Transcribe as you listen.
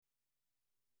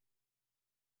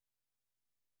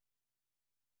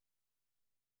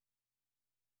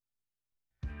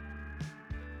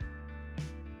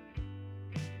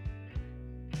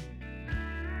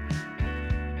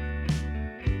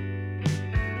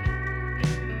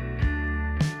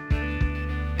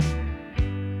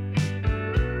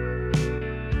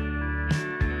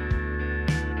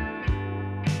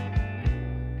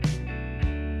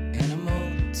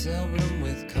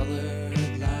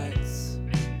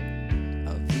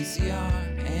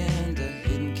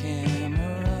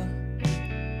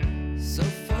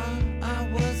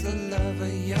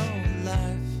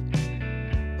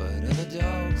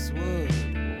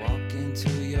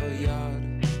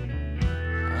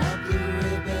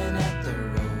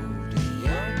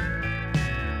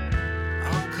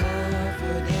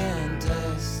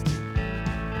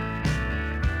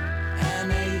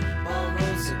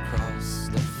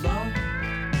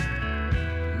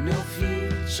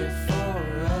future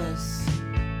for us.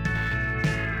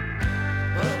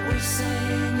 But we're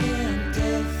singing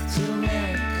death to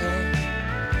America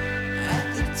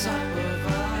at the top of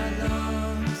our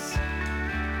lungs.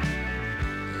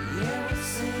 Yeah, we're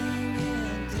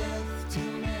singing death to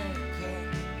America,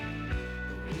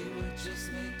 but we were just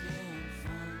making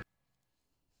fun.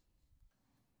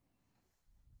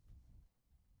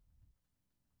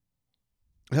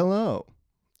 Hello.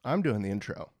 I'm doing the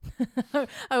intro.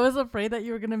 I was afraid that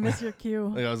you were going to miss your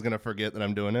cue. Like I was going to forget that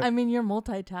I'm doing it. I mean, you're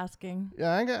multitasking.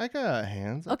 Yeah, I got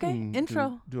hands. I Okay, can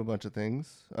intro. Do a bunch of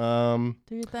things. Do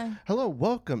your thing. Hello,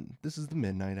 welcome. This is the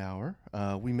Midnight Hour.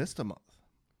 We missed a month.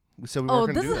 We said we Oh,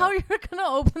 weren't going to this do is that. how you're going to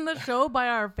open the show by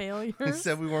our failures? We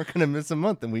said we weren't going to miss a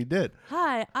month, and we did.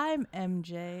 Hi, I'm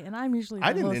MJ, and I'm usually the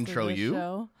I didn't host intro of this you.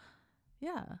 show.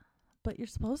 Yeah, but you're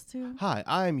supposed to. Hi,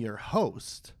 I'm your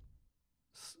host.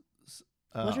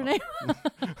 What's your name?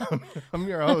 I'm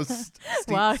your host,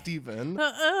 Wow. Stephen.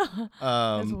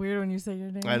 It's weird when you say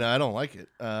your name. I know, I don't like it.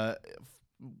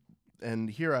 And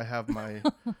here I have my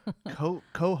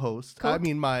co-host. I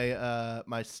mean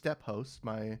my step host,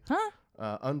 my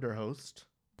under-host.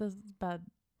 This is bad.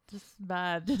 Just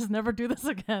bad. Just never do this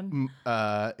again.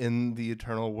 In the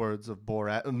eternal words of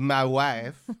Borat, my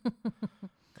wife.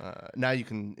 Now you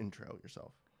can intro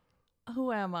yourself.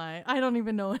 Who am I? I don't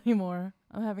even know anymore.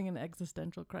 I'm having an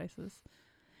existential crisis.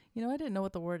 You know, I didn't know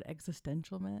what the word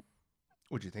existential meant.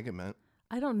 What'd you think it meant?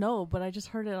 I don't know, but I just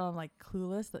heard it on like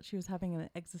Clueless that she was having an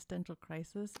existential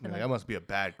crisis. And That must be a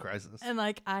bad crisis. And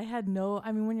like I had no,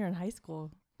 I mean, when you're in high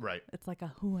school, Right. it's like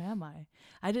a who am I?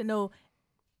 I didn't know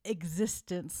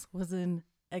existence was in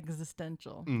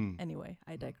existential. Anyway,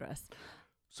 I digress.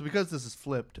 So because this is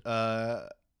flipped,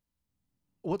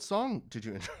 what song did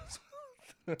you intro?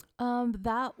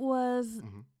 That was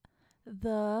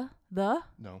No.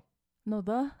 no.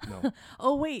 No.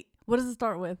 Oh wait, what does it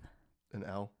start with? An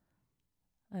L.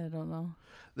 I don't know.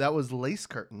 That was Lace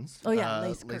Curtains. Oh yeah,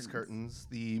 Lace Curtains,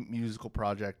 the musical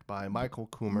project by Michael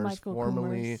Coomers,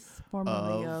 formerly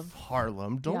of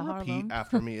Harlem. Don't repeat Harlem.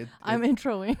 after me. I'm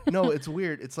introing. No, it's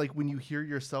weird. It's like when you hear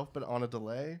yourself but on a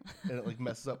delay, and it like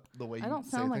messes up the way you I don't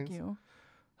say sound like things.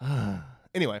 you.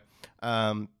 Anyway,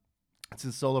 it's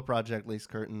his solo project, Lace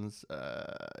Curtains.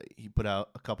 He put out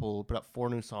 4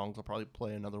 new songs. I'll probably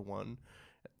play another one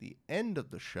at the end of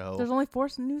the show. There's only 4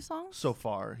 new songs so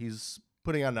far. He's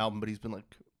putting out an album, but he's been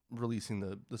like releasing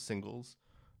the singles.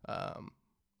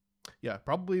 Yeah,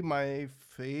 probably my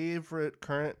favorite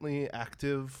currently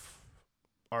active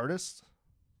artist.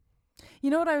 You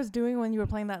know what I was doing when you were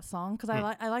playing that song? Because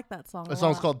I like that song. The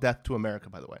song's called "Death to America,"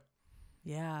 by the way.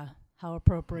 Yeah, how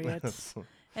appropriate.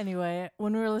 Anyway,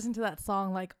 when we were listening to that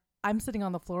song, like I'm sitting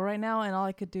on the floor right now, and all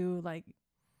I could do like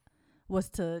was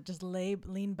to just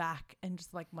lean back and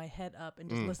just like my head up and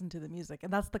just listen to the music,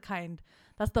 and that's the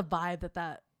vibe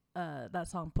that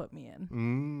song put me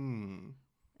in.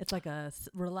 It's like a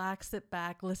relax, sit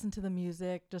back, listen to the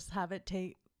music, just have it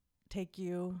take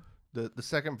you. The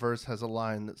second verse has a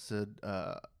line that said,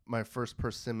 "My first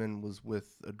persimmon was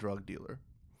with a drug dealer."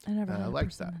 I never I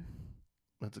like that.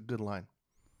 That's a good line.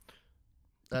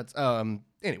 That's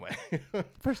anyway.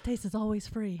 First taste is always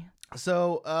free.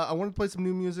 So I wanted to play some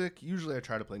new music. Usually I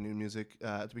try to play new music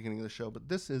at the beginning of the show, but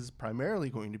this is primarily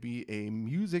going to be a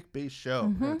music-based show.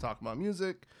 We're going to talk about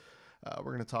music.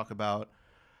 We're going to talk about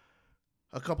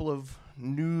a couple of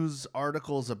news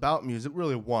articles about music.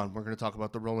 Really one. We're going to talk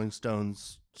about the Rolling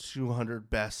Stones 200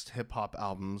 best hip-hop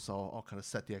albums. I'll kind of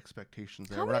set the expectations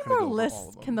there. How We're many not going to more go over all of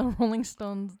lists them. can the Rolling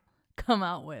Stones come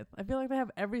out with? I feel like they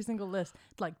have every single list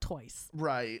like twice.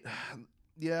 Right.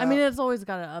 Yeah. I mean, it's always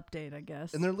got an update, I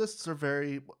guess. And their lists are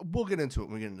we'll get into it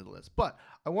when we get into the list. But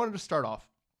I wanted to start off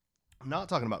not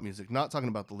talking about music, not talking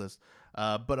about the list,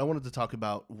 but I wanted to talk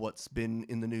about what's been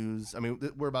in the news. I mean,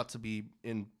 we're about to be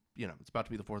it's about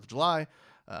to be the 4th of July.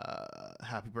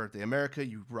 Happy birthday, America,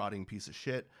 you rotting piece of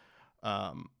shit.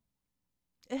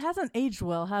 It hasn't aged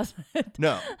well, has it?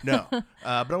 No. But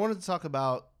I wanted to talk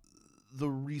about the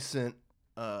recent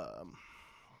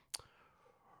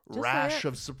rash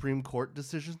of Supreme Court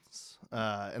decisions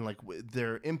and like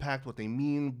their impact, what they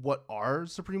mean, what are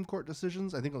Supreme Court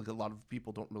decisions. I think like a lot of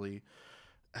people don't really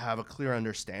have a clear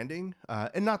understanding,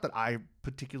 and not that I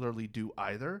particularly do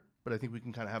either, but I think we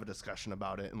can kind of have a discussion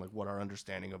about it and like what our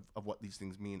understanding of what these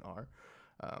things mean are.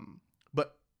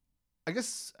 But I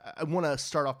guess I want to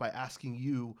start off by asking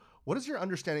you, what is your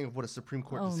understanding of what a Supreme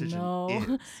Court decision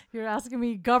is? You're asking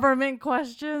me government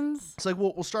questions. It's like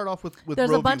we'll start off with There's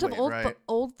Roe a bunch v. of Wade, right?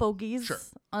 old fogies Sure.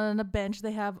 on a bench.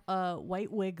 They have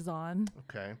white wigs on.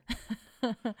 Okay.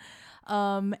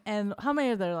 And how many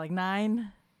are there? Like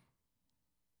 9?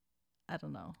 I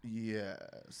don't know.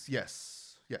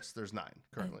 Yes. There's 9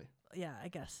 currently. I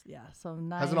guess. Yeah. So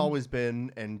 9 Hasn't always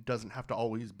been and doesn't have to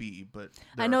always be, but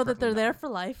I know that they're there for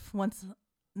life once.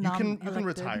 You can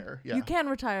retire. Yeah. You can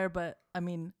retire, but I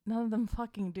mean, none of them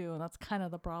fucking do, and that's kind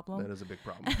of the problem. That is a big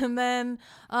problem. And then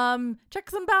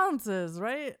checks and balances,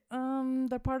 right?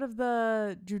 They're part of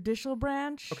the judicial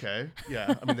branch. Okay.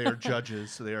 Yeah. I mean, they are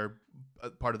judges, so they are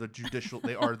part of the judicial.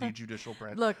 They are the judicial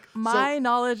branch. Look, my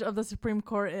knowledge of the Supreme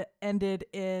Court ended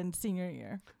in senior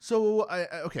year. So,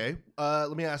 okay.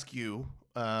 Let me ask you,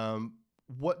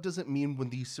 what does it mean when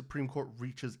the Supreme Court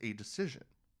reaches a decision?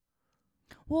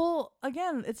 Well,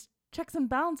 again, it's checks and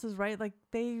balances, right? Like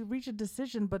they reach a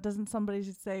decision, but doesn't somebody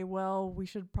say, well, we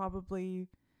should probably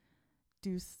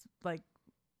do like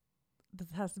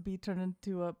this has to be turned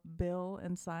into a bill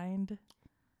and signed?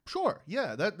 Sure.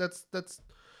 Yeah, that's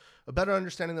a better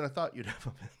understanding than I thought you'd have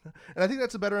of it. And I think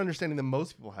that's a better understanding than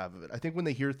most people have of it. I think when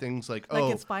they hear things like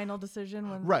its final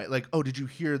decision. Right. Like, did you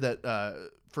hear that,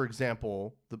 for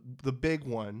example, the big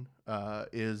one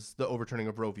is the overturning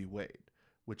of Roe v. Wade,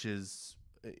 which is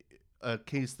a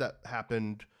case that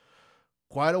happened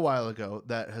quite a while ago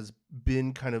that has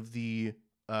been kind of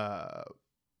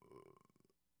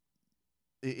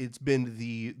it's been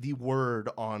the word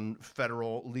on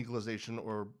federal legalization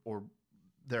or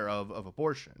thereof of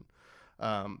abortion.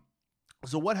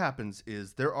 So what happens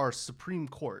is there are Supreme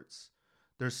Courts.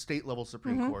 There's state level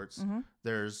Supreme Courts.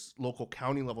 There's local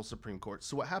county level Supreme Courts.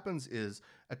 So what happens is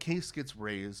a case gets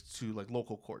raised to like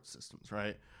local court systems,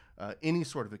 right? Any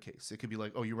sort of a case. It could be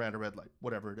like, you ran a red light,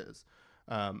 whatever it is.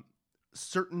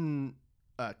 Certain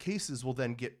cases will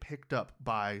then get picked up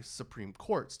by Supreme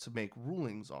Courts to make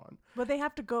rulings on. But they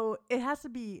have to go, it has to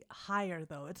be higher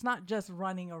though. It's not just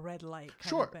running a red light.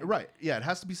 Sure, right. Yeah, it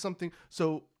has to be something.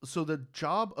 So the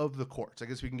job of the courts, I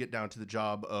guess we can get down to the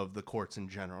job of the courts in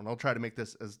general, and I'll try to make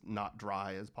this as not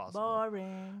dry as possible.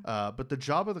 Boring. But the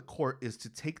job of the court is to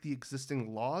take the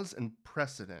existing laws and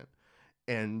precedent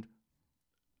and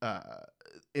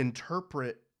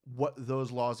interpret what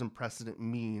those laws and precedent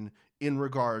mean in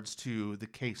regards to the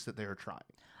case that they are trying.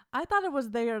 I thought it was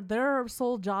their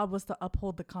sole job was to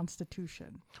uphold the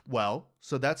Constitution. Well,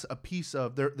 so that's a piece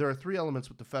of there are 3 elements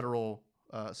with the federal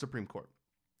Supreme Court.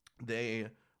 They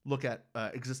look at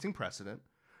existing precedent,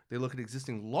 they look at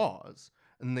existing laws,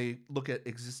 and they look at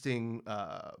existing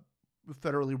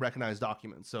federally recognized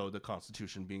documents, so the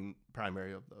Constitution being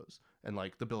primary of those, and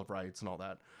like the Bill of Rights and all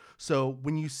that. So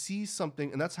when you see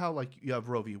something, and that's how like you have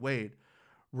Roe v. Wade.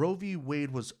 Roe v.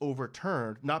 Wade was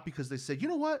overturned not because they said, you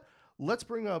know what, let's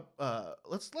bring up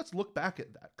let's look back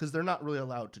at that, because they're not really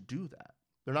allowed to do that.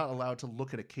 They're not allowed to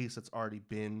look at a case that's already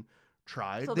been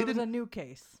tried. So there was a new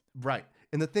case, right?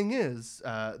 And the thing is,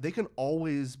 they can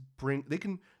always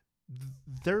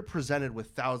they're presented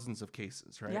with thousands of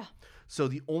cases, right? Yeah. So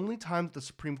the only time that the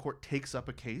Supreme Court takes up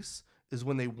a case is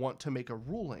when they want to make a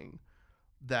ruling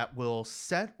that will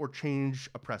set or change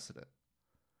a precedent.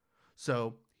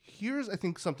 So here's, I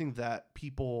think, something that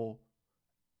people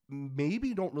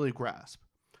maybe don't really grasp.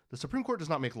 The Supreme Court does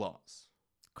not make laws.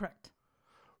 Correct.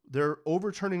 They're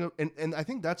overturning, and I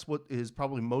think that's what is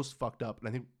probably most fucked up. And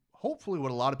I think hopefully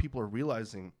what a lot of people are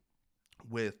realizing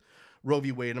with Roe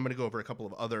v. Wade, I'm going to go over a couple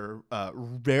of other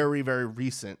very, very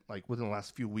recent, like within the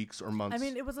last few weeks or months. I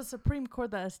mean, it was a Supreme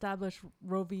Court that established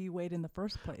Roe v. Wade in the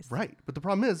first place. Right. But the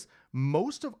problem is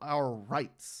most of our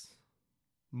rights,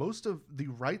 most of the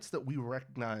rights that we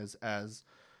recognize as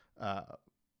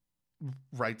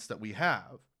rights that we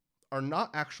have are not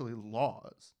actually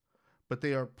laws, but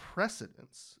they are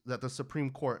precedents that the Supreme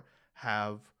Court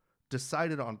have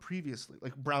decided on previously,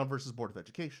 like Brown versus Board of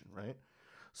Education, right?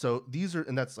 So these are,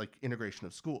 and that's like integration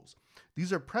of schools.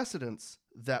 These are precedents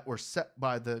that were set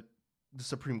by the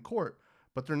Supreme Court,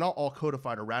 but they're not all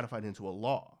codified or ratified into a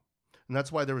law. And that's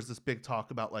why there was this big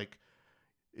talk about like,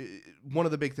 one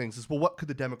of the big things is, well, what could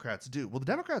the Democrats do? Well, the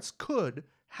Democrats could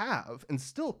have and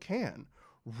still can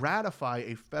ratify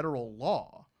a federal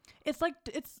law. It's like,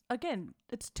 it's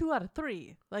 2 out of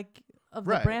 3, like, of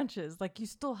the Right. branches. Like, you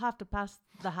still have to pass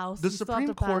the House. The you still have Supreme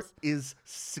to Court pass. is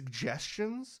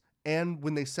suggestions, and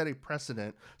when they set a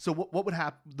precedent. So what would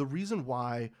happen? The reason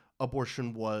why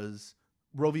abortion was,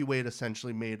 Roe v. Wade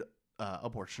essentially made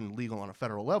abortion legal on a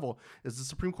federal level is the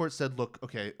Supreme Court said, look,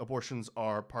 okay, abortions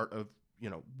are part of,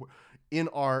 in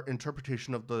our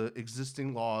interpretation of the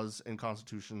existing laws and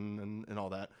Constitution and all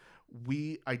that,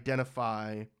 we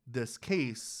identify this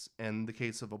case and the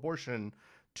case of abortion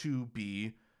to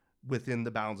be within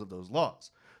the bounds of those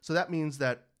laws. So that means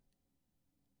that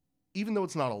even though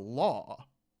it's not a law,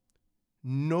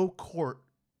 no court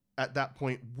at that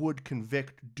point would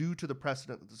convict due to the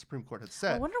precedent that the Supreme Court had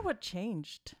set. I wonder what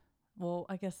changed. well,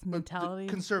 I guess The mentality,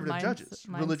 conservative judges,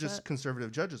 religious mindset.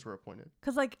 conservative judges were appointed.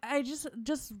 Because like I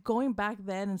just going back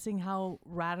then and seeing how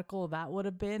radical that would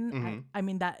have been. Mhm. I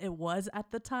mean that it was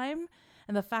at the time,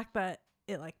 and the fact that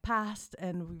it like passed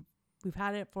and we've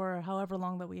had it for however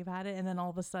long that we've had it, and then all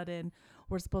of a sudden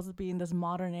we're supposed to be in this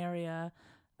modern era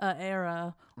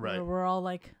Right. where we're all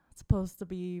like supposed to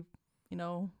be, we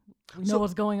know So-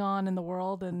 what's going on in the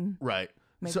world, and Right.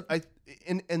 maybe So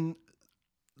and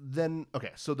then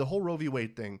okay, so the whole Roe v.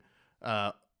 Wade thing,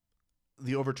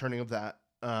 the overturning of that,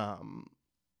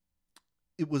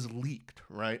 it was leaked,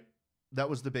 right? That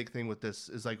was the big thing with this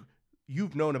is like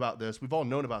you've known about this. We've all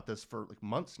known about this for like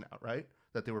months now, right?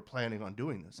 That they were planning on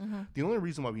doing this. The only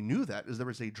reason why we knew that is there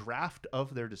was a draft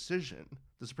of their decision,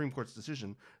 the Supreme Court's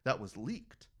decision, that was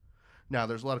leaked. Now,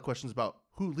 there's a lot of questions about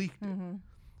who leaked it.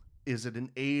 Is it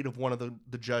an aide of one of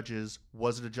the judges?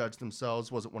 Was it a judge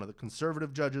themselves? Was it one of the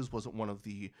conservative judges? Was it one of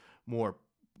the more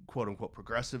quote unquote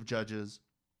progressive judges?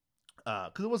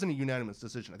 Because it wasn't a unanimous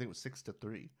decision. I think it was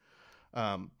 6-3.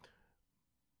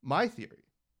 My theory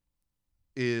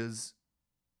is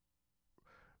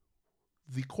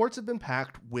the courts have been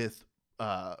packed with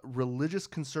religious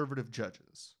conservative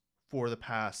judges for the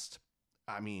past,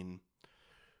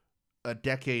 a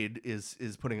decade is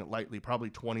putting it lightly, probably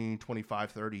 20,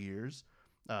 25, 30 years.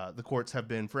 The courts have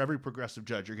been, for every progressive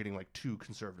judge, you're getting like 2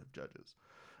 conservative judges.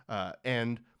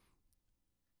 And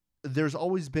there's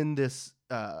always been this,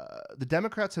 the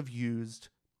Democrats have used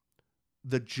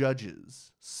the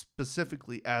judges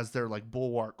specifically as their like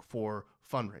bulwark for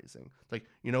fundraising. Like,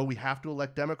 we have to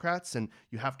elect Democrats and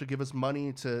you have to give us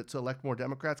money to elect more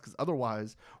Democrats because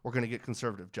otherwise we're going to get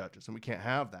conservative judges. And we can't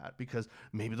have that because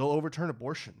maybe they'll overturn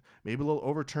abortion. Maybe they'll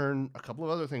overturn a couple of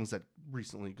other things that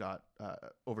recently got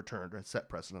overturned or set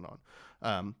precedent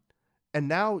on. And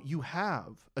now you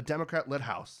have a Democrat-led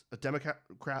House, a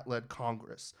Democrat-led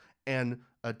Congress, and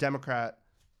a Democrat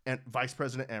and vice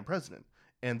president and president.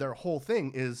 And their whole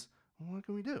thing is, well, what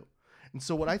can we do? And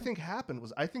so what I think happened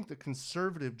was I think the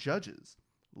conservative judges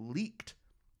leaked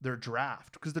their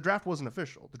draft because the draft wasn't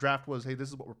official. The draft was, hey, this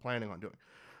is what we're planning on doing.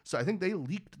 So I think they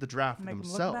leaked the draft make them look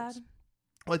themselves. bad?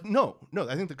 Like, no,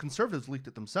 I think the conservatives leaked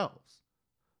it themselves.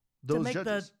 Those to make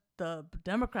judges. the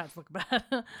Democrats look bad.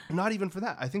 Not even for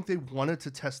that. I think they wanted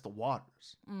to test the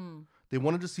waters. They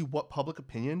wanted to see what public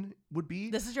opinion would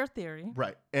be. This is your theory.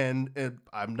 Right. And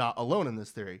I'm not alone in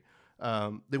this theory.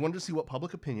 They wanted to see what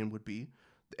public opinion would be,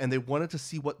 and they wanted to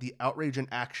see what the outrage and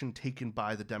action taken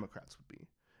by the Democrats would be.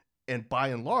 And by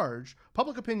and large,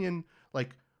 public opinion,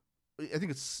 like, I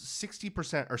think it's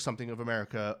 60% or something of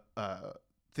America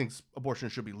thinks abortion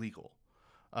should be legal.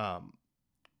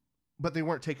 But they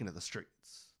weren't taken to the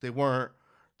streets. They weren't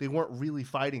really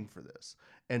fighting for this.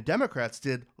 And Democrats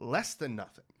did less than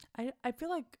nothing. I feel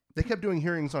like They kept doing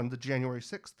hearings on the January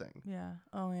 6th thing. yeah.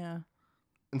 Oh yeah.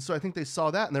 And so I think they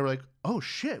saw that and they were like, oh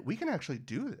shit, we can actually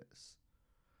do this.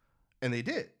 And they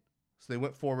did. So they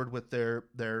went forward with their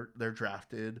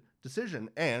drafted decision.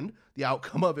 And the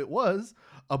outcome of it was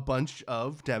a bunch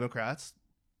of Democrats,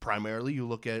 primarily you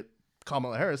look at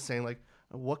Kamala Harris saying like,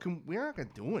 we're not going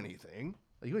to do anything.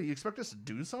 Like, you expect us to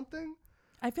do something?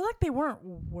 I feel like they weren't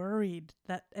worried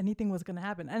that anything was going to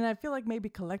happen. And I feel like maybe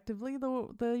collectively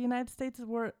the United States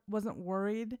wasn't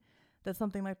worried that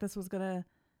something like this was going to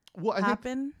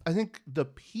happen. I think the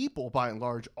people, by and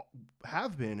large,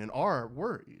 have been and are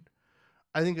worried.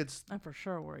 I think it's... I'm for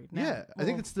sure worried now. Yeah, I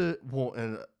think it's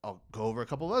and I'll go over a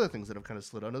couple of other things that have kind of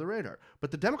slid under the radar. But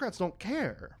the Democrats don't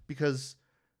care because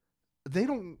they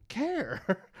don't care.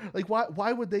 Like,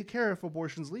 why would they care if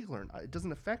abortion's legal or not? It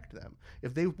doesn't affect them.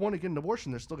 If they want to get an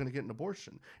abortion, they're still going to get an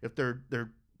abortion. If their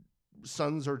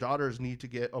sons or daughters need to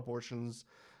get abortions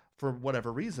for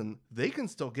whatever reason, they can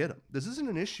still get them. This isn't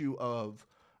an issue of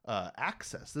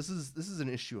access. This is an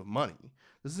issue of money.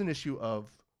 This is an issue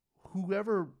of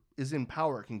whoever is in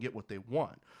power can get what they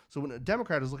want. So when a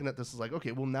Democrat is looking at this as like,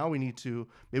 okay, well, now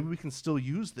maybe we can still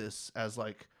use this as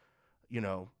like,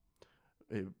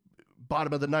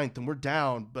 bottom of the ninth and we're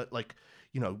down, but like,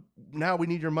 now we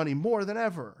need your money more than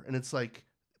ever. And it's like,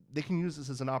 they can use this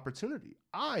as an opportunity.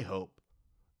 I hope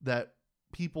that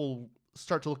people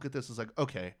start to look at this as like,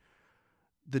 okay,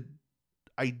 the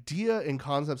idea and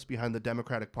concepts behind the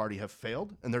Democratic Party have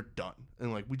failed and they're done.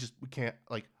 And like, we can't,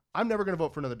 like, I'm never going to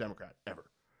vote for another Democrat ever.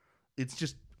 It's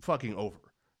just fucking over.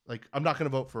 Like, I'm not going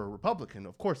to vote for a Republican,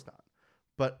 of course not.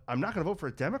 But I'm not going to vote for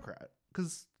a Democrat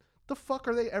because the fuck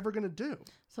are they ever going to do?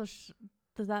 So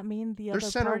does that mean the They're other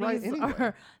center right parties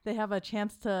anyway. they have a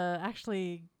chance to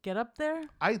actually get up there?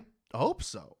 I hope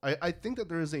so. I think that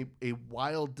there is a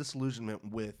wild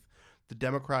disillusionment with the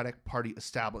Democratic Party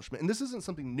establishment. And this isn't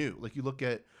something new. Like, you look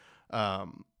at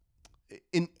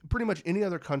in pretty much any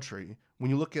other country, when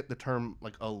you look at the term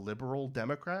like a liberal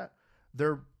Democrat,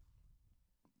 they're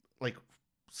like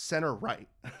center right.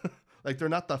 Like they're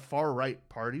not the far right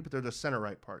party, but they're the center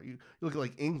right party. You look at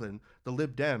like England, the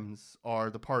Lib Dems are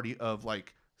the party of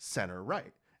like center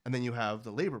right. And then you have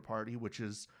the Labour Party, which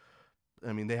is,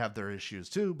 I mean, they have their issues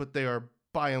too, but they are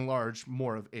by and large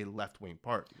more of a left-wing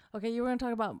party. Okay, you were going to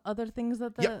talk about other things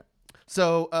that the... Yep.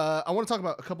 So I want to talk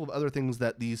about a couple of other things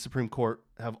that the Supreme Court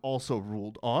have also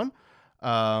ruled on.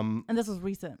 And this was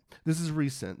recent. This is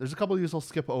recent. There's a couple of these I'll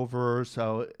skip over.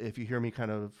 So if you hear me kind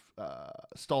of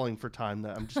stalling for time,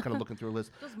 I'm just kind of looking through a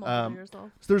list. Just mumble to yourself.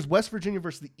 So there's West Virginia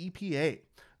versus the EPA.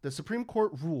 The Supreme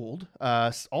Court ruled,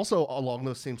 also along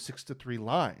those same 6-3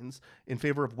 lines, in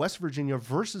favor of West Virginia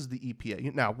versus the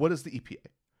EPA. Now, what is the EPA?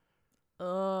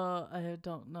 I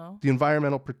don't know. The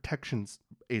Environmental Protection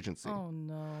Agency. Oh,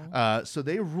 no. So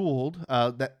they ruled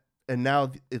that, and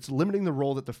now it's limiting the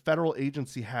role that the federal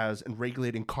agency has in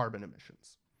regulating carbon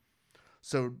emissions.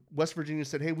 So West Virginia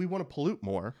said, hey, we want to pollute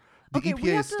more. The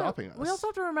EPA is stopping us. We also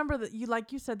have to remember that,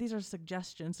 like you said, these are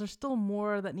suggestions. There's still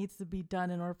more that needs to be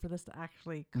done in order for this to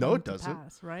actually come to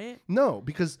pass, right? No,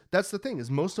 because that's the thing, is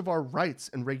most of our rights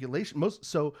and regulation,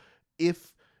 so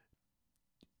if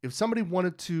somebody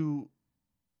wanted to,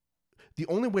 the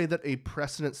only way that a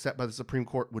precedent set by the Supreme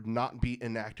Court would not be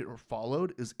enacted or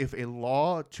followed is if a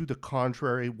law to the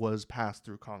contrary was passed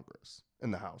through Congress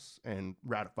in the House and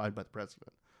ratified by the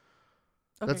president.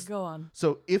 Okay, go on.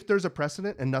 So if there's a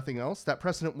precedent and nothing else, that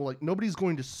precedent will, like, nobody's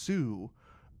going to sue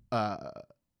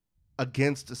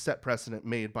against a set precedent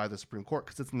made by the Supreme Court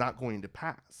because it's not going to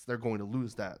pass. They're going to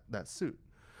lose that suit.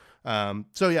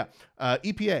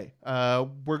 EPA,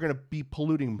 we're going to be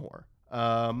polluting more.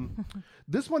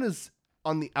 This one is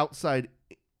on the outside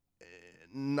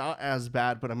not as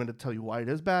bad, but I'm going to tell you why it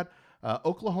is bad.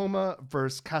 Oklahoma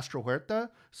versus Castro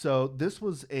Huerta. So this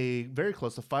was a very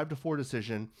close, a 5-4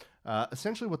 decision.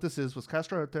 Essentially what this was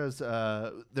Castro Huerta's,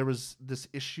 there was this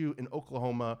issue in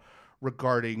Oklahoma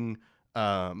regarding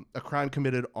a crime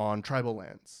committed on tribal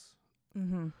lands.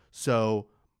 Mm-hmm. So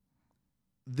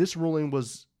this ruling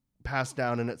was passed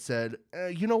down and it said,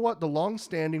 you know what? The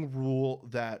longstanding rule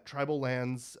that tribal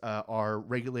lands are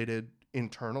regulated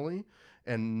internally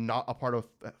and not a part of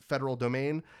federal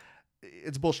domain,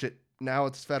 it's bullshit. Now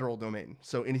it's federal domain.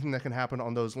 So anything that can happen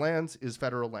on those lands is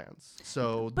federal lands.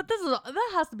 So, but that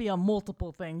has to be a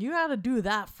multiple thing. You got to do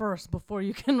that first before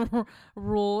you can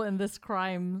rule in this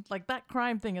crime. Like that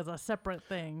crime thing is a separate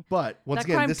thing. But once that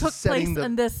again, crime this took is setting place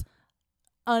in this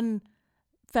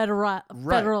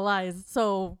federalized.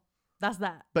 So that's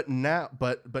that. But now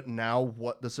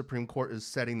what the Supreme Court is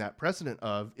setting that precedent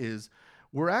of is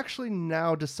we're actually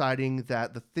now deciding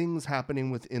that the things happening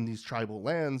within these tribal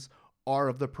lands are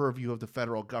of the purview of the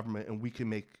federal government, and we can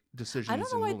make decisions. I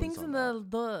don't know why things in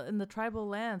the tribal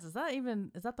lands, is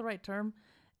that the right term?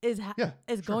 Is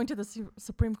going to the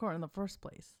Supreme Court in the first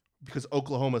place because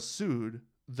Oklahoma sued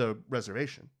the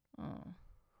reservation. Oh.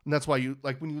 And that's why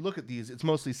when you look at these, it's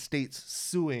mostly states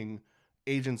suing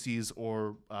agencies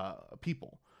or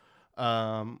people.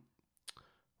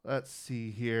 Let's see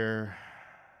here.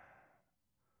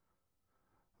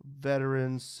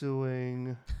 Veterans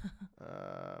suing.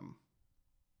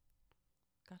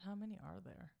 God, how many are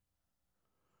there?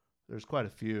 There's quite a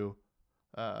few.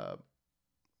 A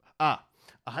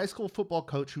high school football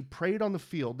coach who prayed on the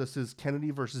field. This is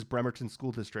Kennedy versus Bremerton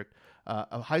School District.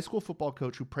 A high school football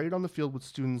coach who prayed on the field with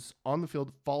students on the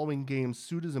field following games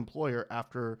sued his employer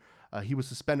after he was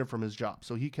suspended from his job.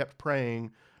 So he kept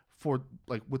praying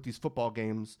with these football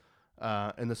games.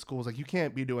 And the school's like, you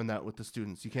can't be doing that with the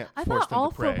students. You can't force them to pray. I thought all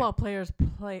football players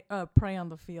pray on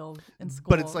the field in school.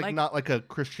 But it's not like a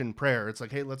Christian prayer. It's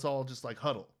like, hey, let's all just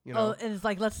huddle. You know? Oh, and it's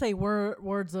like, let's say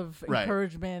words of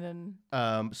encouragement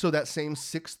and. So that same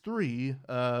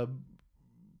 6-3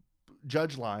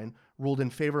 judge line ruled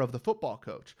in favor of the football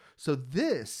coach. So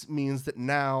this means that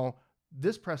now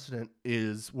this precedent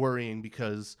is worrying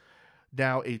because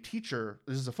now a teacher,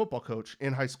 this is a football coach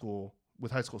in high school,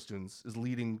 with high school students, is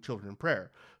leading children in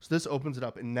prayer. So this opens it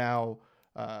up. And now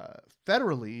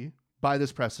federally, by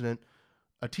this precedent,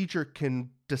 a teacher can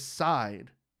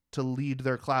decide to lead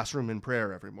their classroom in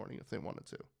prayer every morning if they wanted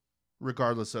to,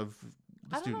 regardless of the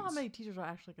students. I don't know how many teachers are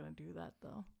actually going to do that,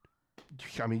 though.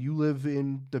 I mean, you live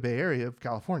in the Bay Area of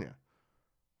California.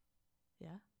 Yeah.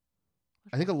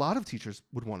 I think a lot of teachers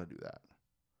would want to do that.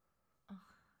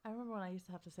 I remember when I used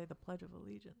to have to say the Pledge of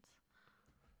Allegiance.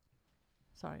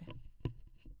 Sorry.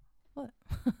 What?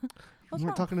 You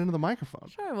weren't talking into the microphone.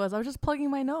 Sure I was. I was just plugging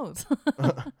my nose.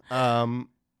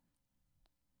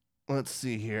 Let's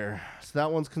see here. So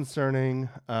that one's concerning.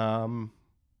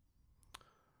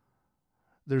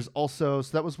 There's also,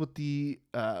 so that was with the,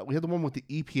 we had the one with the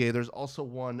EPA. There's also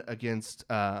one against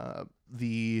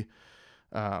the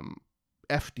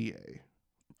FDA.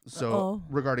 So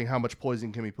regarding how much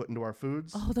poison can be put into our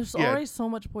foods. Oh, there's already so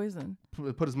much poison.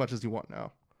 Put as much as you want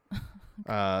now.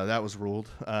 That was ruled.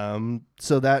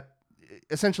 So that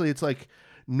essentially it's like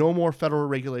no more federal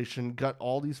regulation. Got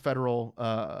all these federal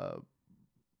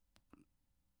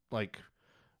like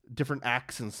different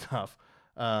acts and stuff.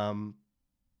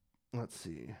 Let's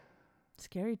see.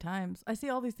 Scary times. I see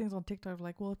all these things on TikTok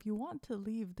like, well, if you want to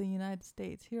leave the United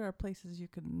States, here are places you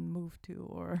can move to.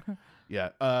 Or yeah.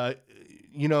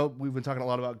 We've been talking a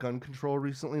lot about gun control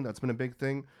recently. That's been a big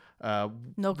thing.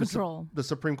 No control. The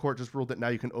Supreme Court just ruled that now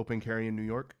you can open carry in New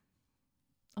York.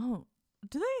 Oh,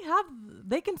 do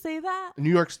they can say that?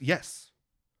 New York's, yes.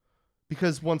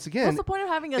 Because once again, what's the point of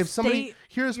having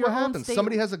here's what happens.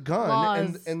 Somebody has a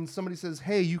gun and somebody says,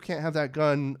 hey, you can't have that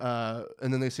gun.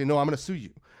 And then they say, no, I'm going to sue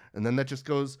you. And then that just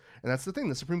goes, and that's the thing.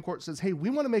 The Supreme Court says, hey, we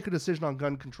want to make a decision on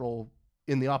gun control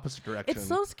in the opposite direction. It's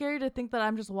so scary to think that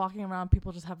I'm just walking around,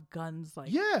 people just have guns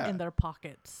in their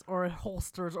pockets or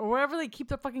holsters or wherever they keep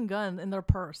their fucking gun in their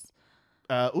purse.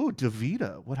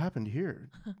 DaVita. What happened here?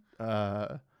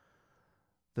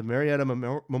 The Marietta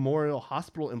Memorial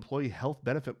Hospital Employee Health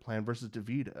Benefit Plan versus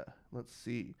DaVita. Let's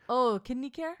see. Oh, kidney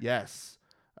care? Yes.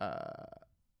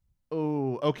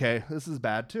 Okay. This is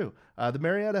bad too. The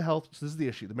Marietta Health. So this is the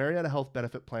issue. The Marietta Health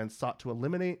Benefit Plan sought to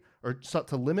limit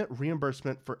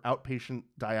reimbursement for outpatient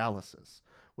dialysis,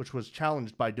 which was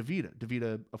challenged by DaVita.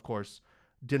 DaVita, of course,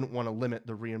 didn't want to limit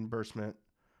the reimbursement.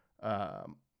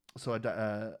 So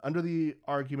under the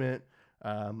argument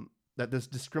that this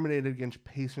discriminated against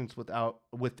patients with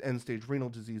end-stage renal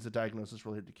disease, a diagnosis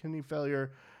related to kidney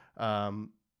failure.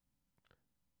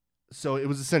 So it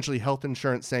was essentially health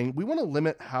insurance saying, we want to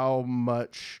limit how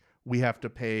much we have to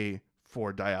pay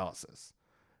for dialysis.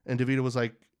 And DaVita was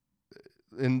like,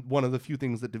 and one of the few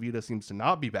things that DaVita seems to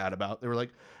not be bad about, they were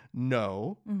like,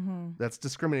 no, that's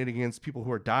discriminating against people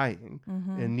who are dying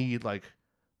and need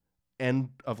end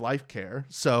of life care.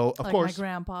 So of course, my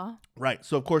grandpa. Right.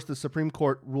 So of course, the Supreme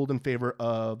Court ruled in favor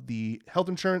of the health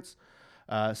insurance,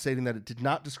 stating that it did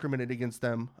not discriminate against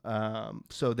them.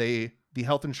 So any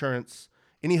health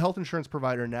insurance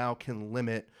provider now can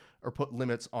limit or put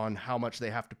limits on how much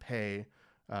they have to pay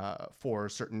for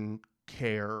certain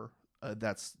care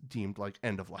that's deemed like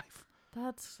end of life.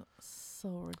 That's so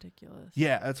ridiculous.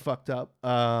 Yeah, that's fucked up.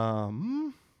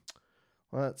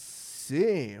 Let's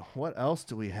see. What else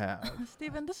do we have?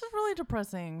 Steven, this is really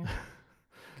depressing.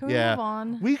 Can we Yeah, move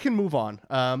on? we can move on.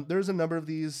 There's a number of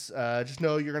these. Just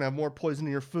know you're going to have more poison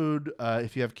in your food.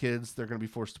 If you have kids, they're going to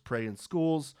be forced to pray in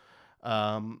schools.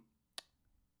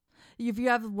 If you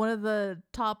have one of the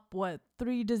top,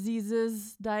 3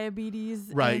 diseases,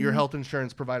 diabetes. Right. Your health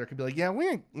insurance provider could be like, yeah,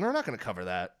 we're not going to cover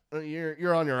that.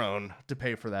 You're on your own to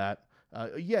pay for that.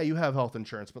 Yeah, you have health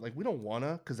insurance, but we don't want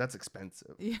to because that's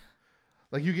expensive. Yeah.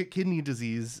 Like you get kidney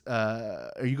disease,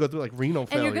 or you go through renal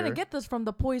failure. And you're gonna get this from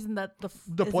the poison that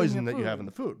the poison that you have in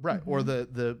the food, right? Or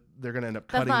they're gonna end up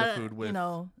cutting the food with,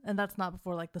 and that's not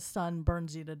before the sun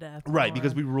burns you to death, right?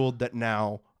 Because we ruled that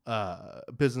now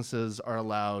businesses are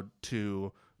allowed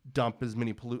to dump as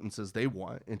many pollutants as they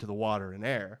want into the water and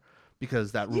air.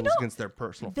 Because that rules against their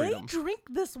personal freedom. They drink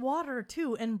this water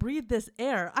too and breathe this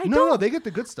air. No, they get the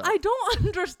good stuff. I don't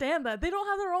understand that. They don't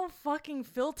have their own fucking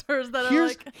filters that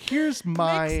here's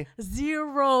my makes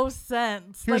 0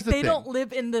 sense. They don't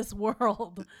live in this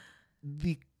world.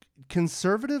 The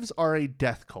conservatives are a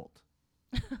death cult.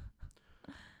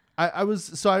 I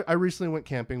recently went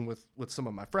camping with some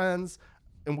of my friends,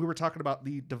 and we were talking about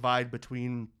the divide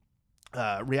between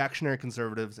reactionary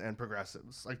conservatives and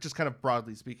progressives, just kind of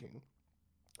broadly speaking.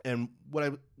 And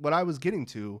what I was getting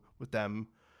to with them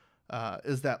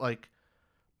is that I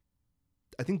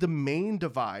think the main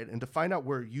divide, and to find out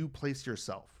where you place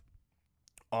yourself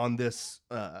on this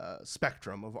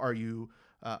spectrum of are you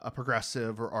a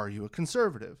progressive or are you a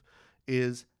conservative,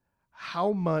 is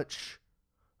how much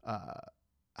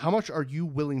are you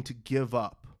willing to give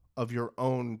up of your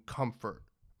own comfort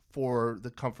for the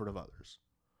comfort of others?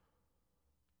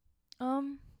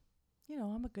 I'm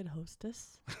a good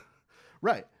hostess.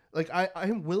 Right. I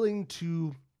am willing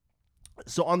to.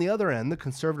 So on the other end, the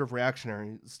conservative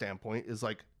reactionary standpoint is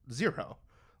 0.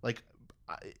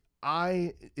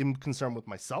 I am concerned with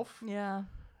myself. Yeah.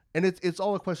 And it's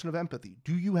all a question of empathy.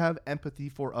 Do you have empathy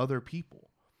for other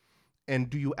people? And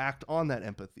do you act on that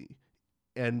empathy?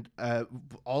 And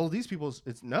all of these people,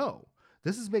 it's no.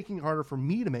 This is making it harder for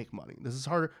me to make money. This is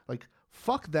harder.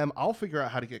 Fuck them. I'll figure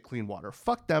out how to get clean water.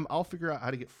 Fuck them. I'll figure out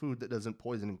how to get food that doesn't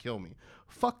poison and kill me.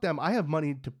 Fuck them. I have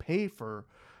money to pay for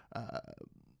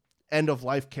end of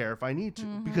life care if I need to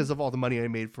because of all the money I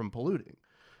made from polluting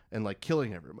and like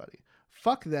killing everybody.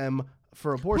 Fuck them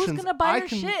for abortions. Who's gonna buy your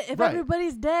shit if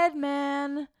everybody's dead,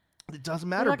 man? It doesn't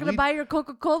matter. We're not gonna buy your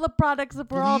Coca-Cola products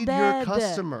if we're all dead. Bleed your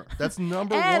customer. That's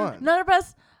number one. None of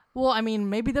us. Well, I mean,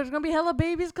 maybe there's gonna be hella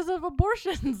babies because of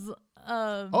abortions.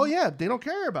 Oh yeah, they don't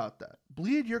care about that.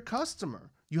 Bleed your customer.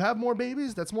 You have more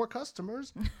babies, that's more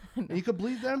customers. And you could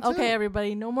bleed them too. Okay,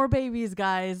 everybody, no more babies,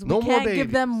 guys. No we more can't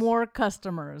give them more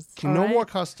customers. No more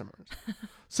customers.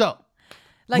 So,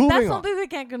 like that's something they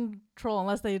can't control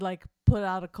unless they like put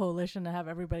out a coalition to have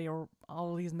everybody or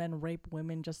all these men rape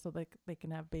women just so they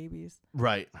can have babies.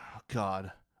 Right. Oh,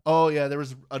 God. Oh yeah, there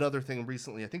was another thing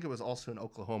recently. I think it was also in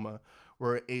Oklahoma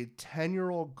where a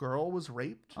 10-year-old girl was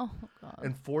raped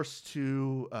and forced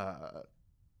to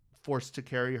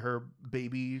carry her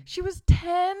baby. She was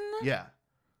 10? Yeah.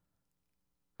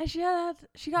 And she got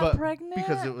pregnant?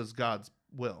 Because it was God's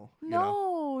will.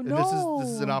 No.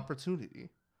 This is an opportunity.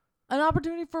 An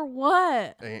opportunity for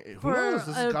what? Who knows?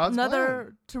 This is God's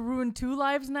plan. To ruin 2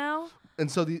 lives now? And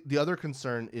so the other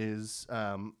concern is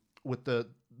with the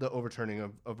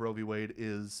overturning of Roe v. Wade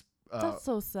is that's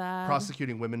so sad.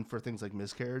 Prosecuting women for things like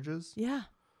miscarriages. Yeah.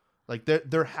 Like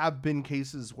there have been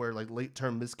cases where like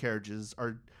late-term miscarriages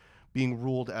are being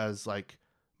ruled as like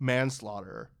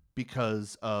manslaughter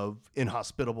because of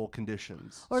inhospitable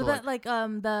conditions. Or so that like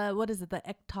the what is it, the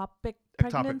ectopic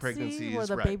pregnancy where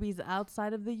the baby's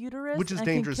outside of the uterus, which is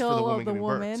dangerous for the woman giving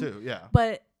birth too. Yeah,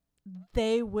 but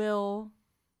they will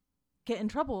get in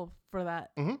trouble for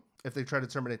that if they try to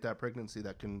terminate that pregnancy.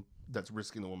 That's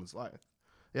risking the woman's life.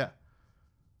 Yeah.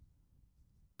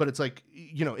 But it's like,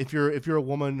 you know, if you're a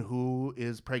woman who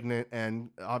is pregnant and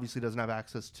obviously doesn't have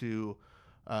access to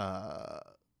an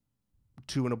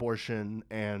abortion,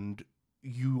 and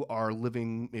you are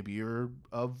living, maybe you're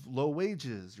of low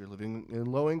wages, you're living in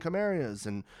low income areas,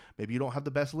 and maybe you don't have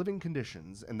the best living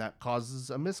conditions, and that causes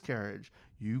a miscarriage,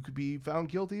 you could be found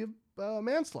guilty of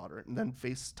manslaughter and then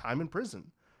face time in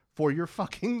prison for your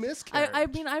fucking miscarriage. I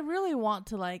mean, I really want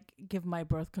to like give my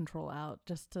birth control out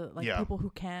just to like people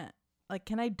who can't. Like,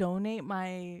 can I donate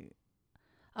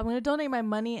I'm going to donate my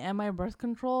money and my birth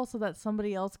control so that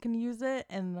somebody else can use it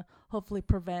and hopefully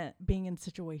prevent being in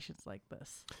situations like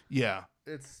this. Yeah.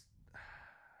 It's...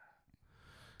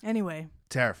 Anyway.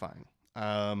 Terrifying.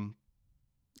 On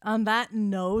that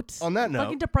note.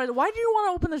 Fucking depressed. Why do you want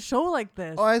to open the show like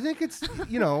this? Oh, I think it's,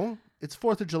 you know, it's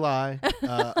 4th of July.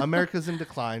 America's in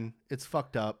decline. It's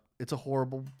fucked up. It's a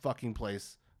horrible fucking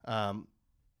place.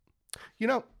 You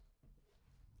know,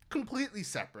 completely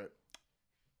separate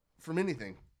from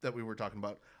anything that we were talking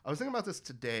about. I was thinking about this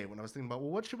today when I was thinking about,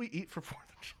 well, what should we eat for 4th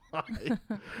of July?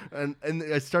 and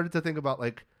I started to think about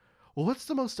like, well, what's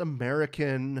the most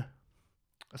American?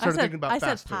 I started thinking about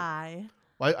fast food. Pie.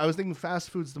 Well, I was thinking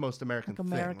fast food's the most American thing,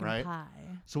 American right? Pie.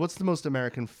 So what's the most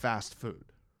American fast food?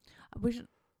 We should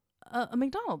a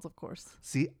McDonald's, of course.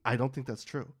 See, I don't think that's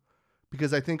true,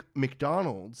 because I think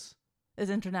McDonald's is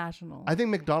international. I think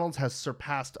McDonald's has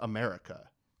surpassed America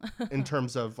in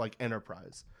terms of like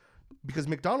enterprise, because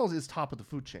McDonald's is top of the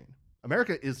food chain.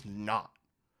 America is not.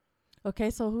 Okay,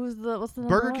 so what's the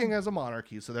Burger number King one? has a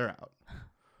monarchy, so they're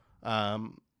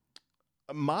out.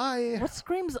 What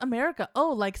screams America?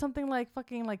 Oh, like something like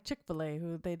fucking like Chick-fil-A,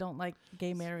 who they don't like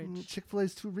gay marriage. Chick-fil-A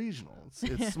is too regional.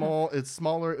 It's small. It's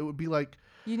smaller. It would be like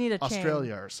you need a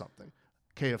Australia or something.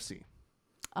 KFC.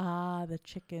 Ah, the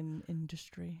chicken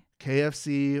industry.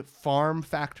 KFC, farm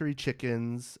factory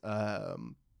chickens,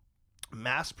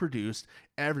 mass produced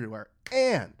everywhere,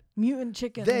 and mutant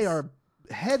chickens. They are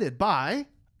headed by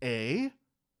a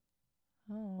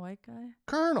white guy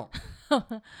colonel,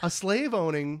 a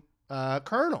slave-owning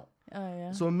colonel. Oh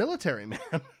yeah. So a military man.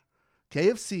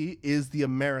 KFC is the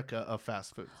America of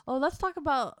fast food. Oh, let's talk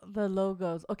about the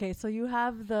logos. Okay, so you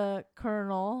have the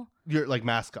colonel. Your like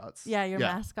mascots. Yeah, your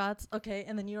mascots. Okay,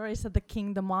 and then you already said the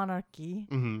king, the monarchy.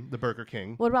 Mm-hmm, the Burger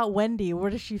King. What about Wendy?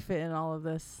 Where does she fit in all of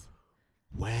this?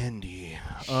 Wendy.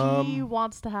 She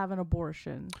wants to have an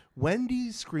abortion.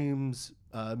 Wendy screams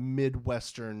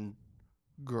Midwestern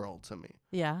girl to me.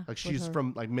 Yeah. Like she's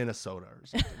from like Minnesota or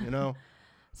something, you know?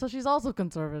 So she's also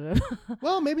conservative.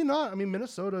 Well, maybe not. I mean,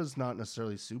 Minnesota is not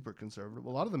necessarily super conservative. A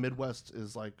lot of the Midwest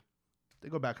is like, they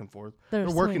go back and forth. They're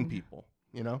working people,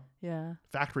 you know? Yeah.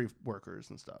 Factory workers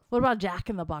and stuff. What about Jack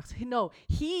in the Box?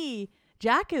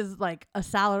 Jack is like a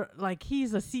salary, like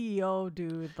he's a CEO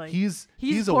dude. Like he's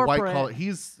a white collar.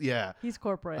 He's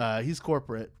corporate. He's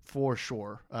corporate for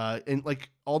sure. And like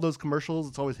all those commercials,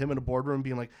 it's always him in a boardroom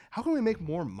being like, how can we make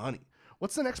more money?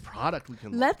 What's the next product we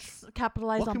can launch? Let's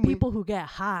capitalize What on can we- people who get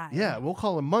high. Yeah, we'll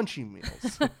call them munchie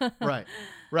meals.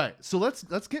 Right. So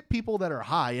let's get people that are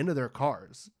high into their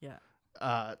cars. Yeah.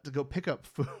 To go pick up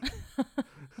food.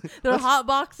 They're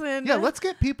hotboxing. Yeah, let's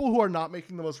get people who are not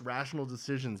making the most rational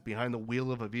decisions behind the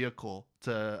wheel of a vehicle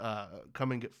to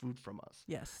come and get food from us.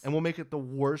 Yes. And we'll make it the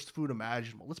worst food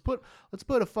imaginable. Let's put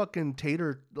a fucking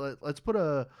tater. Let's put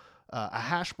a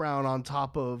hash brown on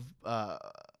top of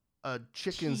a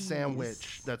chicken Cheese.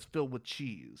 sandwich that's filled with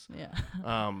cheese. Yeah.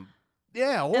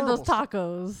 Yeah, horrible And those stuff.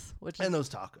 tacos, And those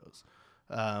tacos.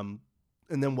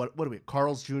 And then what do we?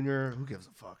 Carl's Jr. Who gives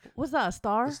a fuck? was that a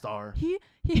star? The Star. He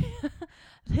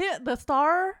hit the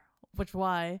Star, which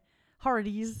why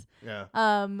Hardee's. Yeah.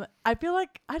 I feel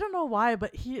like I don't know why,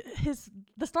 but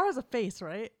the Star has a face,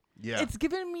 right? Yeah. It's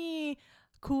giving me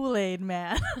Kool-Aid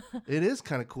Man. It is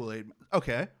kind of Kool-Aid.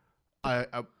 Okay. I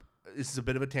this is a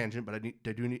bit of a tangent, but I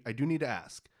do need to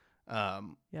ask.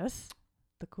 Yes.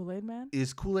 The Kool-Aid Man?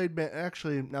 Is Kool-Aid Man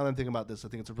actually? Now that I'm thinking about this, I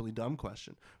think it's a really dumb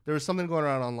question. There was something going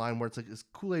around online where it's like, is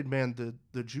Kool-Aid Man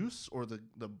the juice or the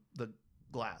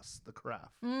glass, the carafe?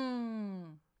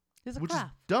 It's a Which craft.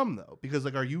 is dumb though, because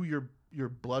like, are you your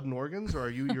blood and organs, or are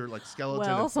you your like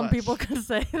skeleton? Well, and some flesh? people could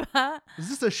say that. Is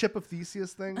this a Ship of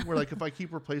Theseus thing where like if I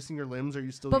keep replacing your limbs, are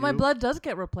you still? But my you? blood does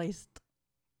get replaced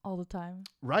all the time.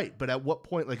 Right, but at what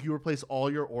point, like you replace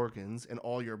all your organs and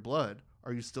all your blood,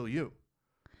 are you still you?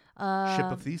 Ship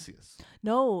of Theseus.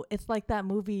 No, it's like that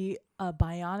movie,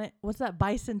 Bionic. What's that?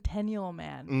 Bicentennial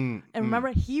Man. And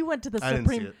remember, he went to the I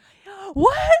Supreme. didn't see it.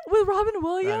 What, with Robin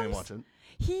Williams? I didn't watch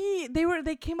it.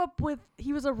 They came up with,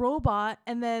 he was a robot,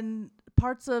 and then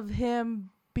parts of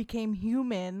him became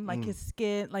human, like his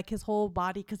skin, like his whole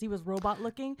body, because he was robot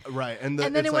looking. Right, and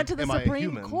then it's it went to the am I a Supreme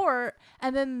human? Court,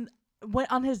 and then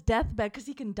went on his deathbed because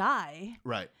he can die.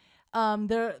 Right.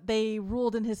 They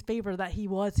ruled in his favor that he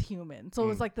was human. So it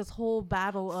was like this whole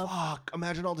battle of. Fuck!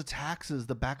 Imagine all the taxes,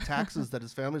 the back taxes that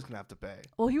his family's gonna have to pay.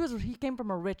 Well, he came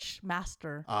from a rich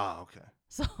master. Ah, okay.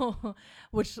 So,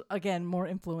 which again, more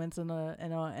influence in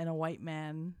a white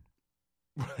man.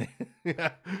 Right.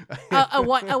 Yeah. a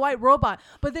white robot.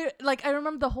 But they like, I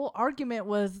remember the whole argument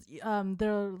was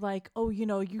they're like, oh,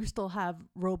 you still have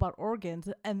robot organs,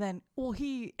 and then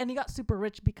he got super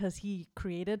rich because he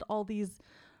created all these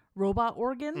robot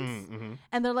organs.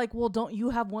 And they're like, well, don't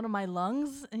you have one of my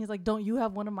lungs? And he's like, don't you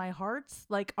have one of my hearts?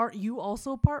 Like, aren't you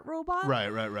also part robot?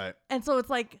 Right. And so it's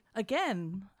like,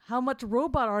 again, how much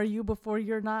robot are you before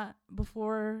you're a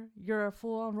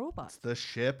full-on robot? It's the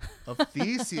Ship of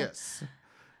Theseus.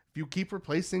 If you keep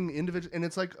replacing individual, and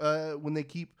it's like when they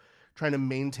keep trying to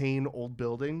maintain old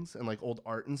buildings and like old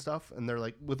art and stuff, and they're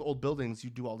like, with old buildings, you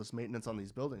do all this maintenance on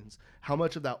these buildings. How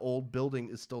much of that old building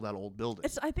is still that old building?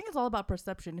 I think it's all about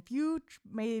perception. If you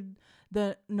made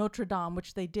the Notre Dame,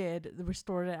 which they did,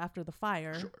 restored it after the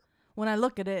fire. Sure. When I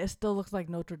look at it, it still looks like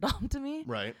Notre Dame to me.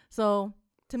 Right. So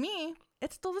to me,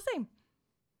 it's still the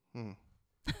same.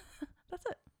 That's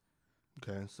it.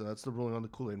 Okay, so that's the ruling on the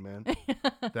Kool-Aid Man.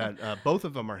 That both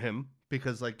of them are him,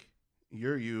 because like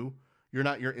you're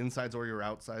not your insides or your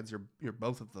outsides. You're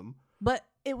both of them. But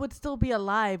it would still be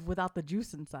alive without the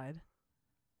juice inside.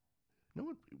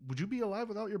 No, would you be alive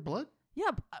without your blood?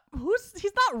 Yeah,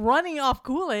 he's not running off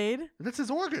Kool-Aid. That's his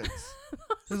organs.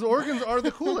 His organs are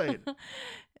the Kool-Aid.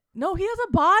 No, he has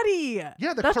a body.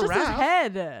 Yeah, that's carafe. just his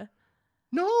head.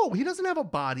 No, he doesn't have a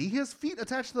body. He has feet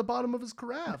attached to the bottom of his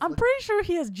carafe. I'm pretty sure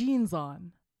he has jeans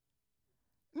on.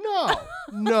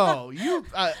 No.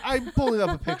 I'm pulling up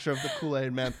a picture of the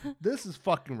Kool-Aid Man. This is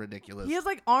fucking ridiculous. He has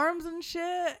like arms and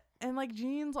shit and like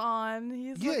jeans on.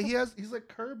 He's like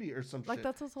Kirby or some like shit.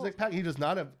 that's his whole. He's like he does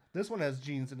not have. This one has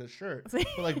jeans in his shirt, but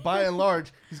like by and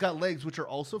large, he's got legs which are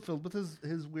also filled with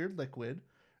his weird liquid.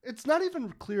 It's not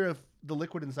even clear if the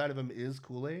liquid inside of him is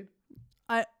Kool-Aid.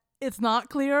 It's not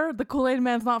clear. The Kool-Aid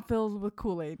Man's not filled with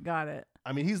Kool-Aid. Got it.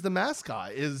 I mean, he's the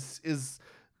mascot. Is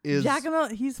Jack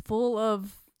he's full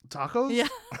of tacos?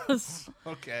 Yes.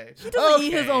 Okay. He doesn't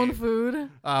eat his own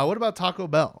food. What about Taco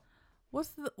Bell? What's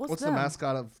the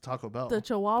mascot of Taco Bell? The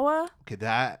Chihuahua. Okay,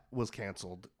 that was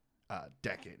canceled a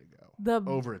decade ago.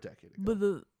 Over a decade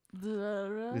ago.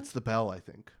 It's the Bell, I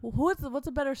think. Well, what's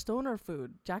a better stoner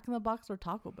food, Jack in the Box or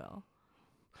Taco Bell?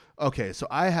 Okay, so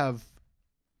I have.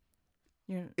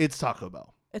 It's Taco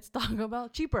Bell. It's Taco Bell,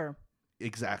 cheaper.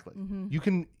 Exactly. Mm-hmm.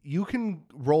 You can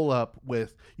roll up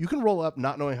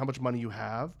not knowing how much money you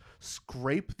have,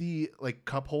 scrape the like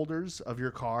cup holders of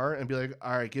your car and be like,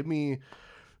 all right, give me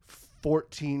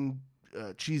 14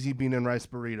 cheesy bean and rice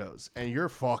burritos, and you're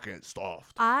fucking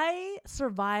stuffed. I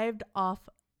survived off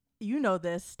you know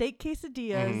this, steak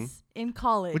quesadillas in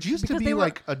college. Which used to because be they were-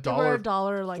 like they were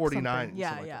 $1 like 49, something. Yeah,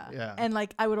 something yeah. like that. Yeah. And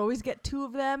like I would always get 2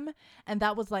 of them, and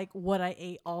that was like what I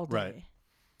ate all day. Right.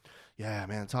 Yeah,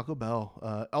 man, Taco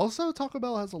Bell. Also, Taco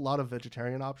Bell has a lot of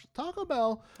vegetarian options. Taco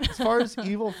Bell, as far as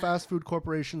evil fast food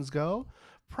corporations go,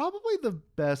 probably the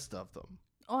best of them.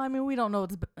 Oh, I mean, we don't know.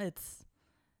 It's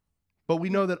But we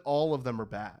know that all of them are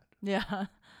bad. yeah.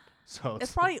 So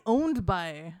It's probably owned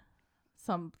by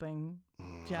something.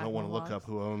 I don't want to look up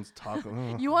who owns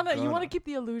Taco. You want to keep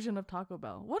the illusion of Taco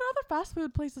Bell. What other fast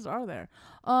food places are there?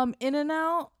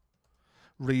 In-N-Out,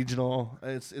 Regional.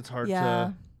 It's hard yeah.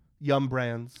 to. Yum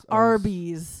Brands.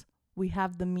 Arby's. We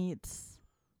have the meats.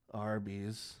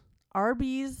 Arby's.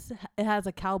 Arby's. It has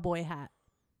a cowboy hat.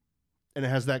 And it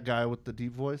has that guy with the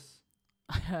deep voice.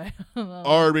 I don't know.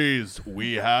 Arby's,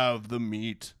 we have the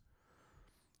meat.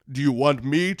 Do you want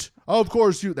meat? Of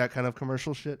course you. That kind of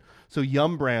commercial shit. So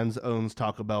Yum Brands owns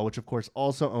Taco Bell, which of course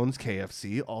also owns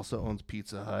KFC, also owns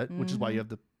Pizza Hut, which is why you have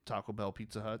the Taco Bell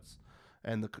Pizza Huts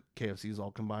and the KFCs all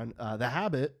combined. The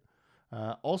Habit,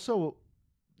 also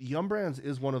Yum Brands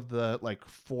is one of the like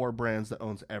 4 brands that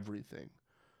owns everything.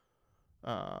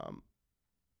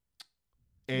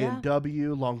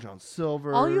 A&W, Long John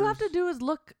Silver. All you have to do is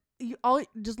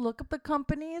just look up the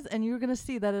companies, and you're gonna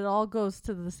see that it all goes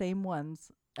to the same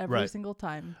ones every single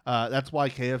time. That's why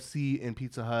KFC and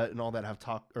Pizza Hut and all that have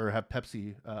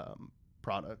Pepsi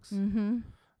products. Mm-hmm.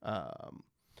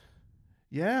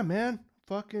 Yeah, man,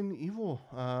 fucking evil.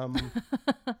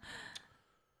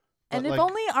 And if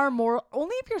only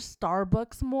if your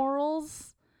Starbucks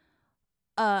morals,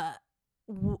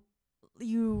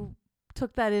 you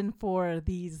took that in for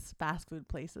these fast food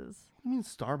places. What do you mean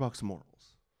Starbucks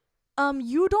morals?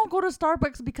 You don't go to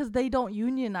Starbucks because they don't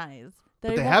unionize.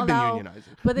 But they have been unionizing.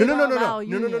 But they no.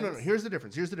 unions. Here's the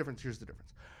difference.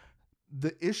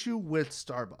 The issue with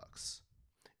Starbucks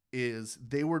is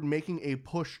they were making a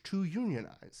push to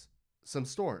unionize some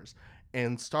stores.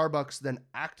 And Starbucks then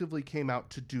actively came out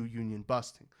to do union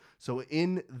busting. So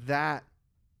in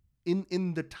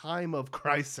the time of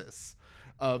crisis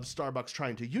of Starbucks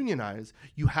trying to unionize,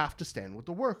 you have to stand with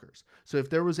the workers. So if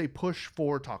there was a push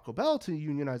for Taco Bell to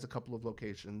unionize a couple of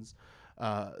locations,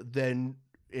 then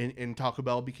in Taco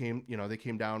Bell became, they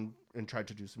came down and tried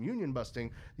to do some union busting,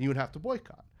 then you would have to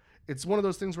boycott. It's one of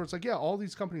those things where it's like, yeah, all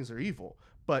these companies are evil,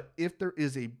 but if there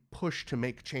is a push to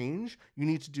make change, you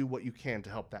need to do what you can to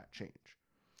help that change.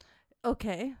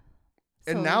 Okay.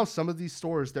 And now some of these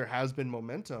stores, there has been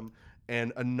momentum,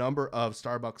 and a number of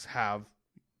Starbucks have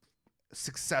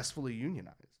successfully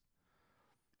unionized.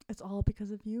 It's all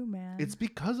because of you, man. It's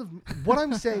because of what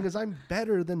I'm saying is I'm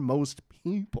better than most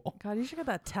people. God, you should get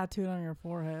that tattooed on your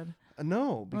forehead.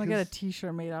 No, because I'll get a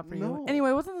T-shirt made up for No. you.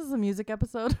 Anyway, wasn't this a music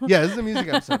episode? Yeah, this is a music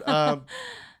episode.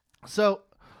 So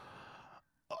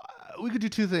we could do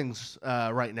 2 things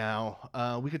right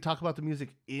now. We could talk about the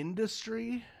music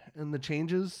industry and the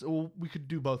changes. Well, we could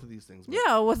do both of these things.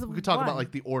 Yeah, we could talk about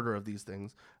like the order of these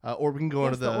things, or we can go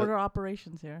into the order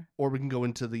operations here. or we can go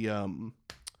into the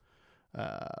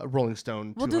Rolling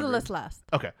Stone. We'll 200. do the list last.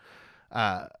 Okay.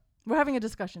 We're having a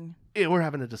discussion. Yeah, we're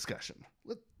having a discussion.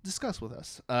 Let's discuss with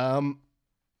us.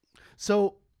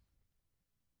 So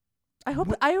I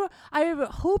hope I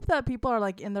hope that people are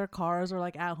like in their cars or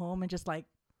like at home and just like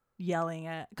yelling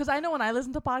at, because I know when I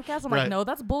listen to podcasts, I'm Right. like, no,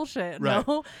 that's bullshit. Right.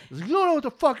 No. it's like, you don't know what the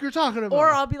fuck you're talking about.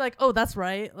 Or I'll be like, oh, that's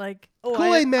right. Like, oh,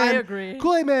 Kool-Aid Man, I agree.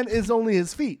 Kool-Aid Man is only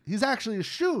his feet. He's actually his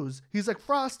shoes. He's like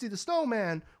Frosty the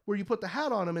Snowman, where you put the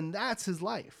hat on him, and that's his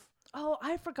life. Oh,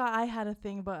 I forgot I had a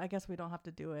thing, but I guess we don't have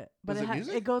to do it. But Is it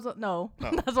music? it goes no.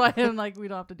 Oh. That's why I'm like, we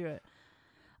don't have to do it.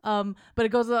 But it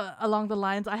goes along the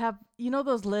lines. I have,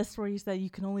 those lists where you said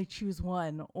you can only choose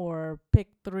one or pick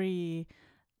 3,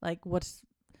 like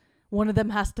one of them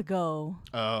has to go.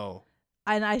 Oh.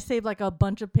 And I saved like a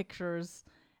bunch of pictures,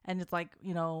 and it's like,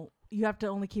 you have to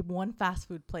only keep one fast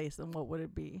food place, and what would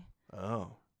it be?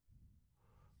 Oh.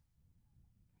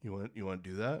 You want to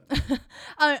do that?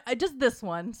 I just this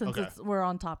one, since Okay. we're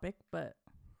on topic, but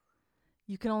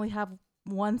you can only have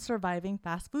one surviving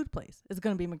fast food place. It's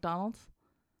going to be McDonald's.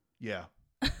 Yeah.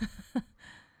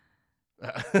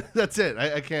 That's it.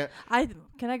 I can't.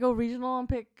 Can I go regional and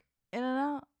pick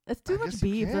In-N-Out? It's too I much guess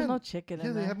you beef. There's can. no chicken Yeah,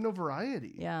 in they there. have no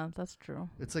variety. Yeah, that's true.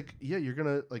 It's like, yeah, you're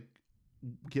gonna like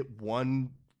get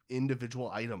one individual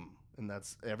item, and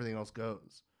that's everything else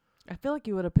goes. I feel like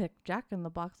you would have picked Jack in the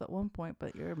Box at one point,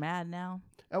 but you're mad now.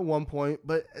 At one point,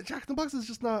 but Jack in the Box is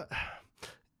just not.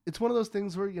 It's one of those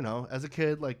things where, as a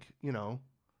kid, like,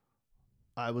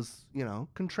 I was,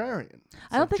 contrarian.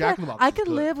 I don't think Jack in the Box I is could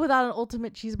good. live without an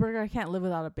ultimate cheeseburger. I can't live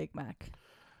without a Big Mac.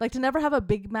 Like to never have a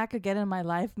Big Mac again in my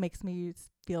life makes me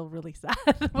feel really sad,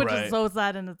 which Right. is so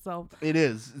sad in itself. It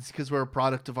is. It's because we're a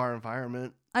product of our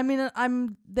environment. I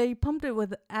mean, they pumped it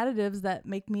with additives that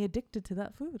make me addicted to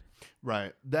that food.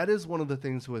 Right. That is one of the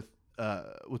things with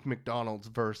McDonald's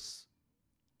versus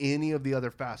any of the other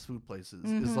fast food places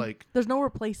is like there's no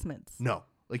replacements. no.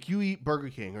 Like you eat Burger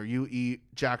King or you eat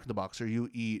Jack in the Box or you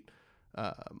eat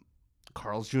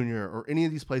Carl's Jr. or any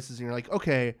of these places and you're like,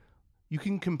 okay, you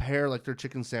can compare like their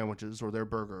chicken sandwiches or their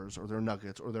burgers or their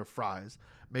nuggets or their fries.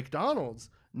 McDonald's,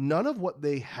 none of what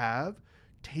they have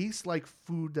tastes like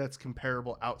food that's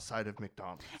comparable outside of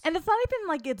McDonald's. And it's not even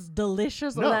like it's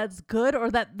delicious or No. that it's good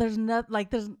or that there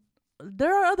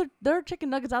are chicken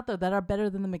nuggets out there that are better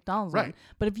than the McDonald's one. Right.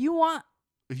 But if you want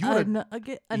If you a want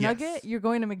nugget, you're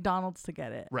going to McDonald's to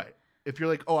get it. right. If you're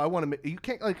like, oh, I want to, you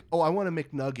can't like, oh, I want a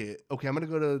McNugget. Okay, I'm gonna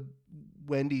go to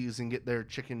Wendy's and get their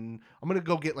chicken. I'm gonna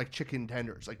go get like chicken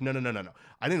tenders. Like, no.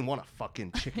 I didn't want a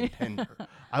fucking chicken tender.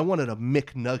 I wanted a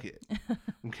McNugget.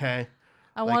 Okay.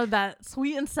 I wanted that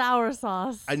sweet and sour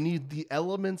sauce. I need the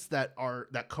elements that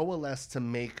coalesce to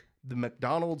make the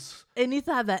McDonald's It needs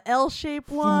to have that L-shaped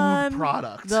food one,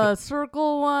 product. the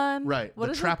circle one, Right. What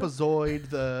the is it? trapezoid,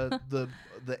 the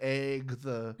egg,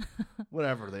 the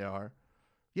whatever they are.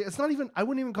 Yeah, it's not even, I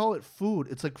wouldn't even call it food.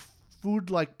 It's like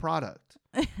food-like product.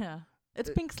 Yeah, it's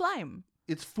pink slime.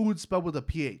 It's food spelled with a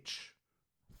PH.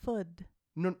 Food.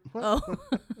 No, what? Oh,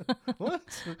 What?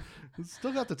 It's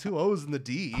still got the two O's and the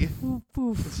D. Poof,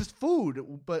 poof. It's just food,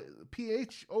 but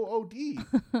PHOOD.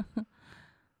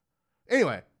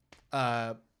 Anyway,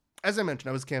 as I mentioned,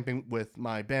 I was camping with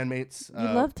my bandmates. You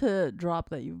love to drop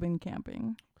that you've been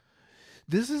camping.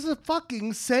 This is a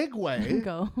fucking segue.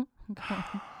 Go.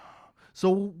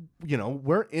 So,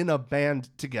 we're in a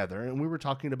band together and we were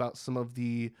talking about some of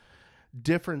the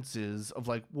differences of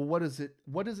like, well, what does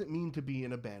it mean to be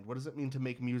in a band? What does it mean to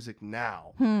make music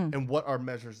now? And what are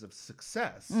measures of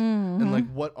success? And like,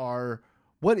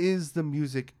 what is the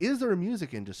music? Is there a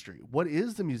music industry? What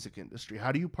is the music industry?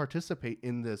 How do you participate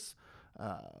in this,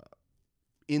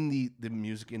 in the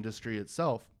music industry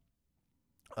itself?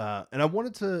 And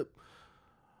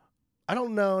I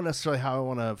don't know necessarily how I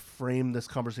want to frame this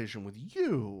conversation with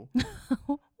you.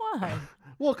 Why?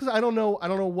 Well, because I don't know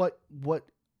what,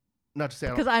 not to say I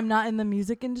don't, Because I'm not in the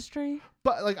music industry.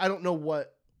 but like I don't know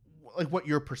what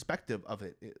your perspective of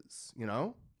it is.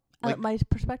 Like, My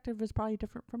perspective is probably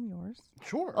different from yours.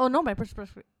 sure. Oh no, my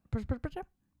perspective.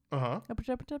 Uh-huh.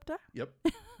 Yep.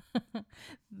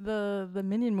 The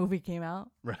Minion movie came out.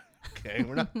 Right. Okay,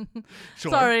 we're not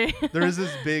sure. Sorry. There is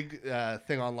this big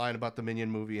thing online about the Minion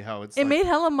movie, how it's It made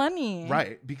hella money.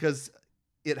 right, because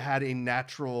it had a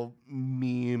natural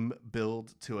meme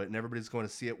build to it, and everybody's going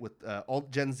to see it with all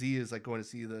Gen Z is like going to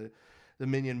see the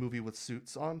Minion movie with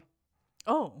suits on.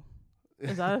 Oh.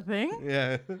 Is that a thing?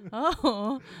 Yeah.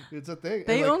 Oh. It's a thing.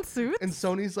 They And, like, own suits? And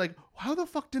Sony's like, how the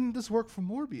fuck didn't this work for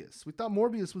Morbius? We thought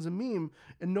Morbius was a meme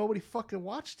and nobody fucking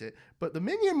watched it. But the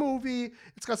Minion movie,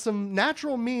 it's got some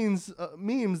natural memes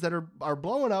that are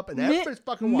blowing up and everybody's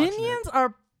fucking watching Minions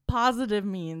are positive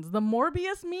memes. The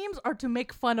Morbius memes are to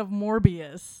make fun of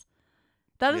Morbius.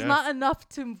 That is Yeah. not enough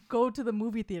to go to the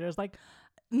movie theaters. Like,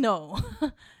 no.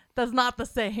 That's not the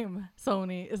same.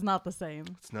 Sony is not the same.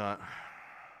 It's not.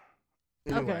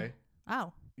 Anyway, Okay.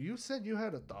 Ow. you said you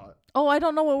had a thought. Oh, I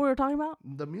don't know what we were talking about.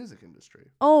 The music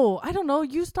industry. Oh, I don't know.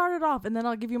 You started off, and then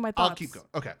I'll give you my thoughts. I'll keep going.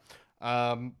 Okay.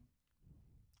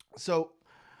 So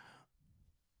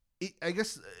I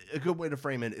guess a good way to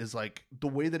frame it is like the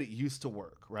way that it used to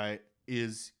work, right?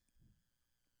 Is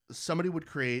somebody would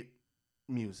create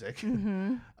music,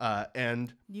 Mm-hmm.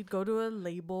 and You'd go to a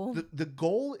label. the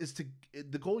goal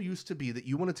used to be that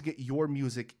you wanted to get your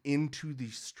music into the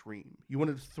stream. You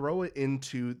wanted to throw it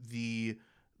into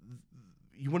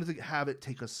you wanted to have it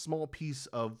take a small piece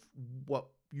of what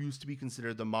used to be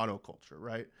considered the monoculture,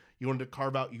 right? You wanted to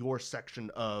carve out your section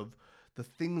of the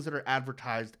things that are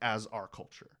advertised as our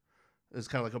culture. It's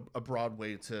kind of like a broad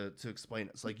way to explain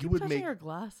it. It's like you would touching make your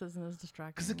glasses and it's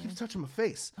distracting. because it me. keeps touching my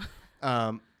face.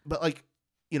 But like,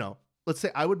 let's say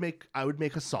I would make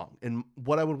a song, and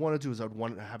what I would want to do is I would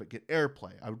want to have it get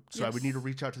airplay. I would need to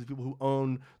reach out to the people who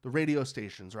own the radio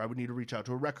stations, or I would need to reach out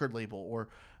to a record label, or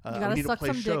You I would gotta need to suck play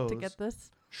some shows. dick to get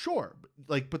this. Sure,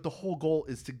 but the whole goal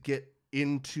is to get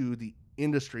into the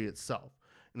industry itself.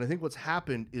 And I think what's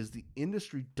happened is the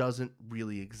industry doesn't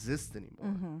really exist anymore,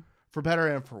 Mm-hmm. for better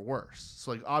and for worse.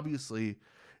 So like obviously,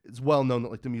 it's well known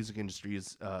that like the music industry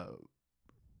is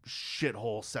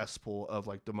shithole cesspool of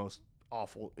like the most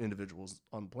awful individuals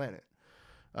on the planet.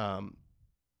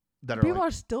 That are People like,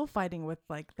 are still fighting with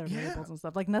like their Yeah. labels and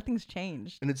stuff. Like nothing's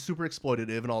changed. and it's super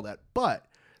exploitative and all that. But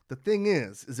The thing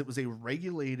is it was a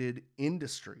regulated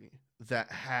industry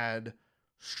that had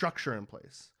structure in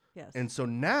place. Yes. And so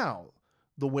now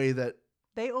the way that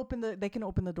they can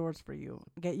open the doors for you,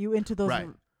 get you into those, Right.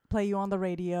 play you on the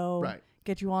radio, right.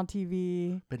 get you on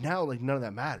TV. But now, like, none of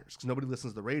that matters because nobody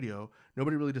listens to the radio.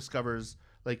 Nobody really discovers,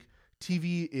 like,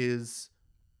 TV is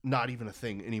not even a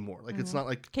thing anymore. Like, it's not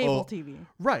like Cable TV.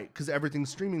 Right, because everything's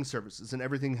streaming services and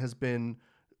everything has been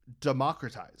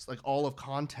democratized. Like, all of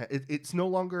content, it's no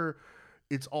longer,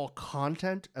 it's all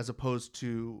content as opposed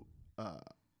to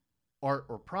art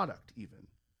or product even.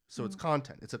 So it's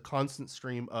content. It's a constant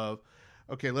stream of,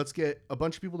 okay, let's get a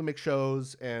bunch of people to make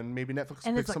shows and maybe Netflix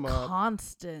And picks it's them like up.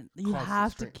 constant. You Constant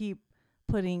have stream. to keep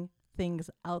putting things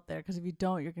out there because if you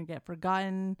don't, you're going to get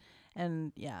forgotten.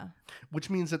 And yeah. Which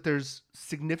means that there's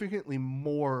significantly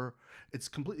more, it's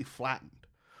completely flattened.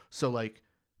 So like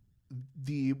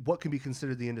what can be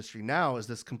considered the industry now is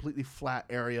this completely flat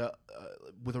area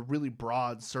with a really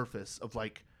broad surface of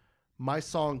like, my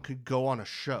song could go on a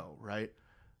show, right?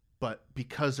 But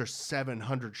because there's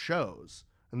 700 shows,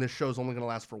 and this show's only going to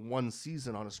last for one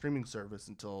season on a streaming service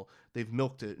until they've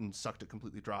milked it and sucked it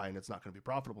completely dry and it's not going to be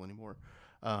profitable anymore,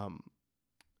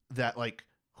 that like,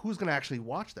 who's going to actually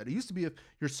watch that? It used to be if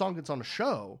your song gets on a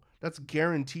show, that's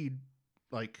guaranteed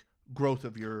like growth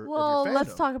of your Well, of your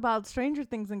let's fandom. talk about Stranger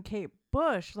Things and Kate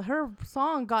Bush. Her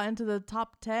song got into the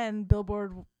top 10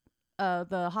 Billboard,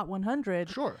 the Hot 100.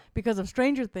 Sure. Because of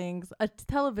Stranger Things, a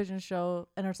television show,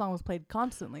 and her song was played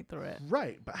constantly through it.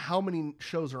 Right. But how many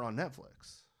shows are on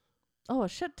Netflix? Oh, a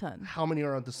shit ton. How many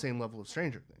are on the same level of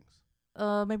Stranger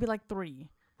Things? Maybe like 3.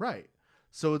 Right.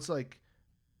 So it's like,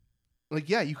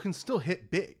 yeah, you can still hit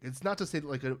big. It's not to say that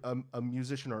like a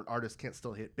musician or an artist can't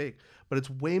still hit big, but it's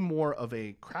way more of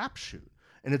a crapshoot,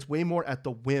 and it's way more at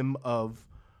the whim of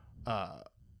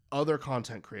other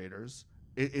content creators.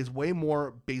 It is way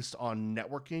more based on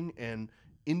networking and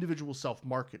individual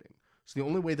self-marketing. So the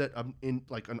only way that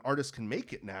an artist can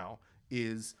make it now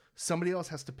is somebody else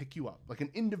has to pick you up, like an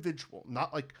individual,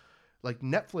 not like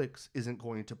Netflix isn't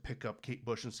going to pick up Kate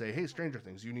Bush and say, hey, Stranger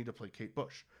Things, you need to play Kate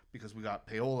Bush because we got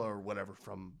payola or whatever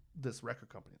from this record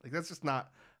company. Like, that's just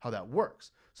not how that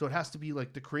works. So it has to be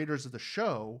like the creators of the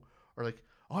show are like,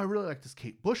 oh, I really like this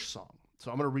Kate Bush song.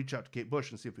 So I'm going to reach out to Kate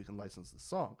Bush and see if we can license this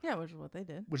song. Yeah, which is what they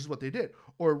did. Which is what they did.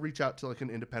 Or reach out to like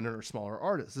an independent or smaller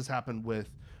artist. This happened with,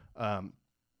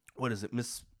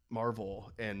 Miss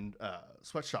Marvel and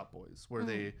Sweatshop Boys, where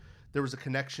there was a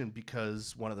connection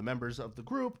because one of the members of the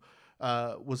group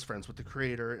was friends with the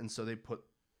creator, and so they put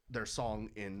their song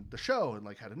in the show and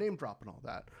like had a name drop and all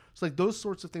that. So like those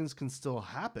sorts of things can still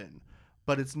happen,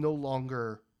 but it's no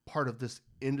longer part of this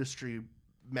industry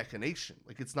machination.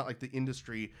 Like, it's not like the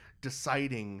industry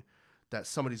deciding that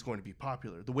somebody's going to be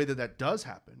popular. The way that does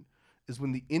happen is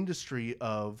when the industry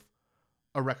of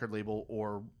a record label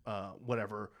or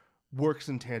whatever works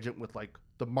in tangent with like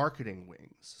the marketing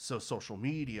wings, so social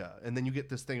media, and then you get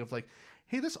this thing of like,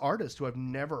 hey, this artist who I've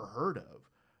never heard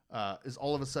of is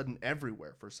all of a sudden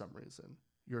everywhere for some reason.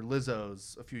 Your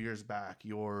Lizzo's a few years back,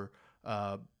 your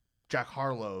Jack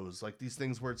Harlow's, like these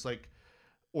things where it's like,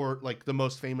 or like the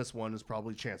most famous one is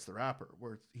probably Chance the Rapper,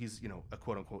 where he's, a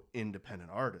quote unquote independent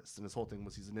artist. And his whole thing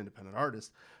was he's an independent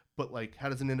artist. But like, how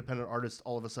does an independent artist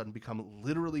all of a sudden become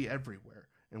literally everywhere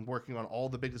and working on all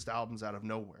the biggest albums out of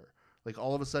nowhere? Like,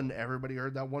 all of a sudden everybody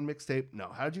heard that one mixtape. No.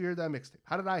 How did you hear that mixtape?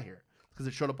 How did I hear it? Because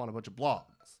it showed up on a bunch of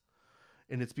blogs.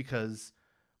 And it's because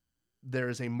there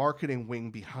is a marketing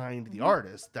wing behind the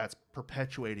artist that's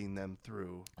perpetuating them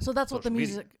through. So that's what the social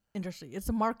media. music industry, it's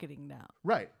the marketing now.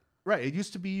 Right. It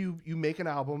used to be you make an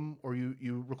album or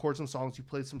you record some songs, you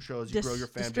play some shows, you grow your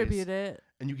fan distribute base, it,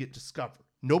 and you get discovered.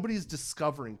 Nobody's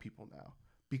discovering people now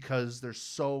because there's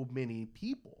so many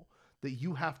people that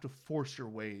you have to force your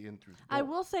way in through the door. I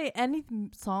will say any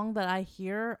song that I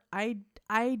hear, I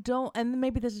don't, and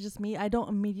maybe this is just me, I don't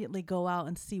immediately go out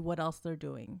and see what else they're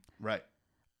doing. Right.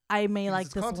 I may Because like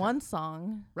it's this content. one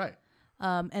song. Right.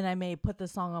 And I may put the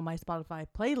song on my Spotify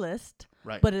playlist.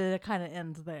 Right. But it kind of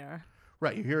ends there.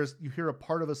 Right. You hear a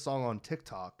part of a song on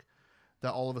TikTok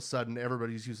that all of a sudden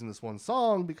everybody's using this one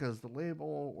song because the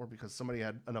label or because somebody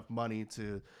had enough money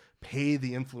to pay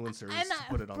the influencers to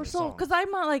put it on the song. Because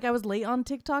I'm not like, I was late on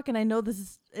TikTok and I know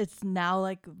it's now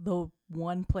like the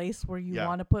one place where you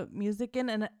want to put music in.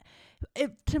 And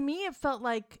to me, it felt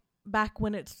like back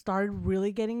when it started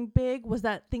really getting big was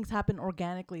that things happened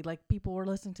organically. Like people were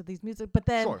listening to these music, but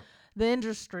then the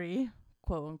industry,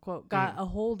 quote unquote, got a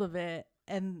hold of it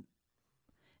and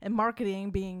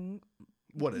marketing being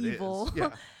what evil, it is.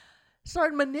 Yeah.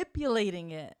 started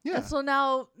manipulating it. Yeah. And so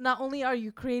now not only are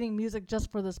you creating music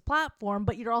just for this platform,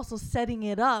 but you're also setting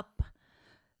it up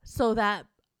so that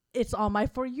it's on my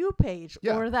For You page.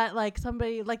 Yeah. Or that like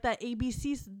somebody like that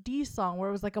ABCD song where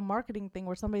it was like a marketing thing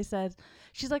where somebody said,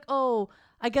 she's like, oh,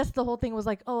 I guess the whole thing was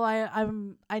like, oh,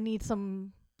 I need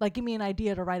some, like, give me an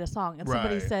idea to write a song. And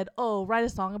somebody Right. said, oh, write a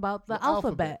song about the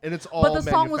alphabet. And it's all but the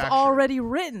song was manufactured. already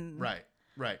written.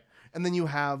 Right. And then you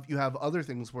have other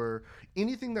things where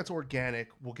anything that's organic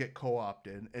will get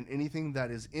co-opted, and anything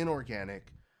that is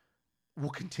inorganic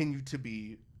will continue to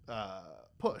be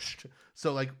pushed.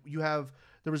 So like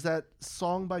there was that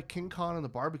song by King Khan on the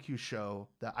Barbecue Show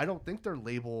that I don't think their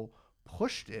label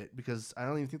pushed it, because I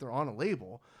don't even think they're on a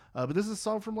label. But this is a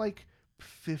song from like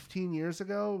 15 years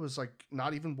ago. It was like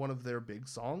not even one of their big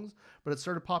songs, but it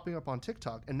started popping up on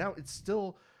TikTok, and now it's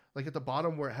still like at the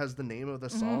bottom where it has the name of the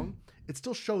song, it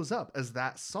still shows up as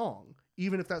that song,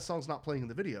 even if that song's not playing in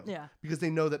the video. Yeah. Because they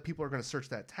know that people are going to search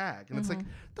that tag. And it's like,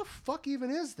 the fuck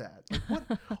even is that? Like,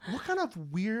 what kind of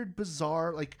weird,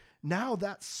 bizarre, like, now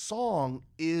that song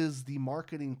is the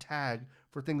marketing tag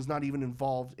for things not even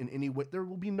involved in any way. There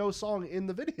will be no song in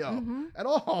the video at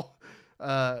all.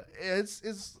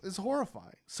 It's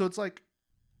horrifying. So it's like,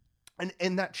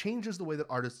 and that changes the way that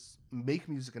artists make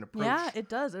music and approach. Yeah, it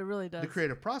does. It really does. The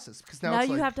creative process, because now Now it's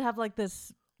you like, have to have like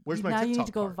this. where's my now TikTok you need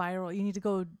to go part? viral. You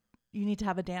need to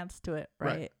have a dance to it,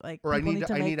 right? Like, or I people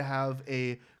need to have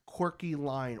a quirky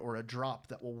line or a drop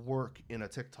that will work in a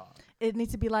TikTok. It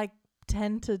needs to be like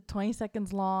 10 to 20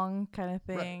 seconds long, kind of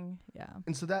thing. Right. Yeah.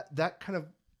 And so that kind of,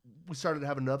 we started to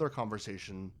have another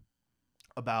conversation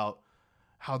about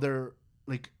how they're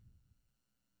like,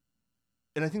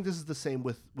 and I think this is the same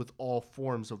with all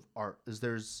forms of art, is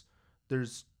there's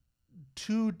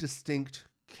two distinct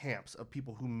camps of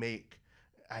people who make,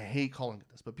 I hate calling it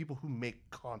this, but people who make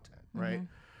content, right?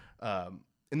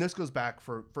 And this goes back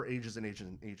for ages and ages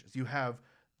and ages. You have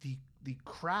the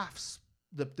crafts,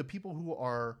 the people who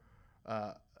are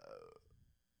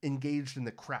engaged in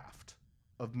the craft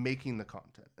of making the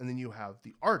content, and then you have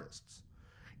the artists.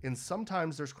 And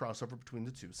sometimes there's crossover between the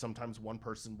two. Sometimes one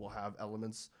person will have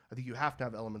elements. I think you have to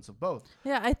have elements of both.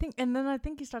 Yeah, I think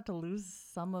you start to lose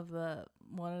some of the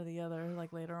one or the other,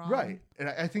 like later on. Right. And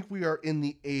I think we are in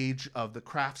the age of the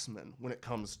craftsman when it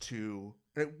comes to,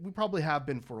 and we probably have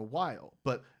been for a while,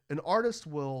 but an artist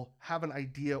will have an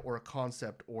idea or a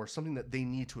concept or something that they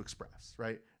need to express,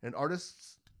 right? An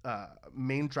artist's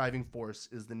main driving force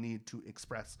is the need to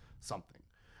express something.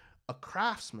 A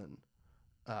craftsman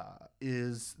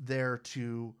is there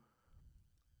to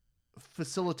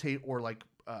facilitate or like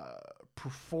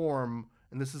perform,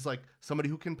 and this is like somebody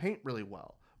who can paint really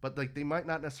well, but like they might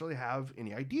not necessarily have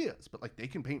any ideas, but like they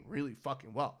can paint really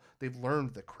fucking well. They've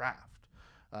learned the craft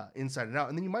inside and out.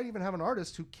 And then you might even have an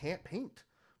artist who can't paint,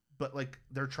 but like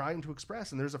they're trying to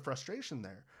express, and there's a frustration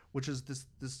there, which is this.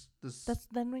 That's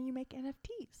then when you make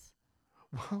NFTs.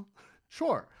 Well,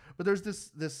 sure, but there's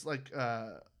this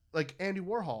like Andy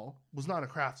Warhol was not a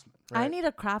craftsman. Right? I need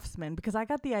a craftsman because I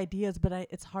got the ideas, but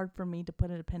it's hard for me to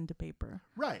put a pen to paper.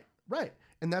 Right.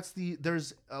 And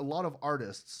there's a lot of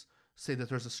artists say that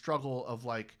there's a struggle of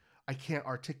like, I can't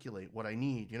articulate what I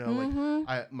need,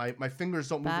 like my fingers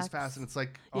don't move as fast, and it's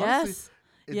like, honestly,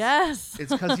 yes.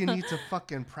 It's because you need to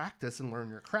fucking practice and learn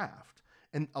your craft.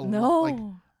 And like,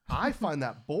 I find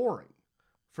that boring.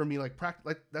 For me, like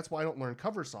that's why I don't learn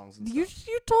cover songs and stuff.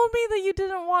 You told me that you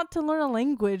didn't want to learn a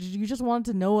language. You just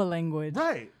wanted to know a language.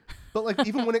 Right. But like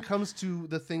even when it comes to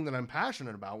the thing that I'm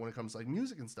passionate about, when it comes to like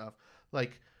music and stuff,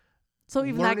 like so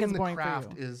even that gets boring the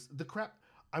craft for you. is the craft.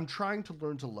 I'm trying to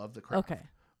learn to love the craft. Okay.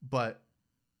 But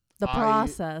the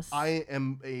process.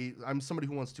 I'm somebody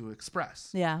who wants to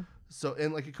express. Yeah. So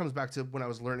and like it comes back to when I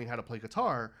was learning how to play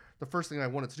guitar, the first thing I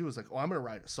wanted to do was like, I'm gonna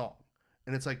write a song.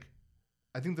 And it's like,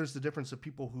 I think there's the difference of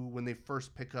people who, when they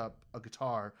first pick up a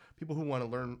guitar, people who want to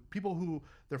learn, people who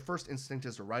their first instinct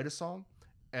is to write a song,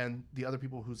 and the other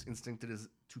people whose instinct it is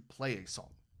to play a song.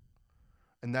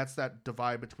 And that's that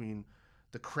divide between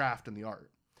the craft and the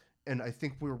art. And I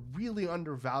think we're really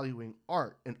undervaluing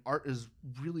art, and art is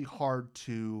really hard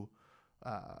to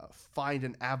find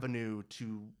an avenue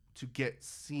to get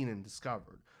seen and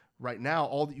discovered. Right now,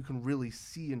 all that you can really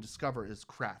see and discover is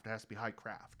craft. It has to be high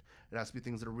craft. It has to be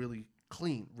things that are really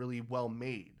clean, really well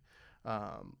made.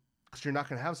 Because you're not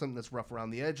going to have something that's rough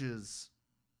around the edges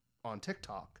on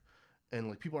TikTok. And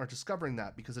like people aren't discovering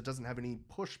that because it doesn't have any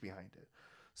push behind it.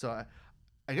 So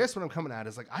I guess what I'm coming at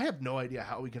is like, I have no idea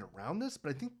how we get around this,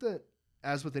 but I think that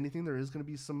as with anything, there is going to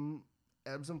be some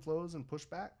ebbs and flows and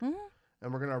pushback.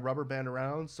 And we're going to rubber band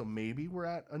around. So maybe we're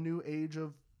at a new age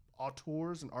of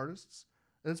auteurs and artists.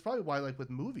 And it's probably why like with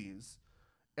movies,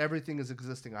 everything is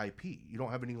existing IP. You don't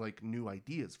have any like new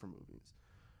ideas for movies.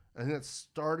 I think that's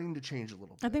starting to change a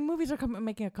little bit. I think movies are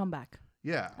making a comeback.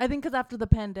 Yeah. I think because after the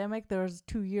pandemic, there was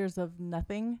 2 years of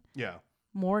nothing, Yeah.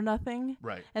 more nothing,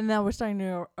 Right. and now we're starting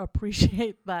to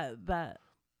appreciate that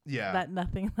Yeah.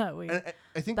 nothing that we, And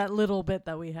I think that little bit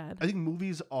that we had. I think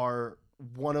movies are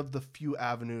one of the few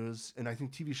avenues, and I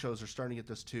think TV shows are starting to get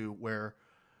this too, where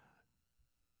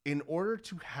in order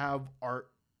to have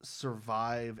art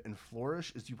survive and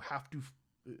flourish, is you have to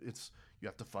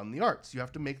fund the arts. You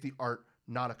have to make the art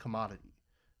not a commodity.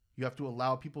 You have to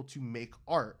allow people to make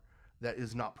art that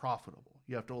is not profitable.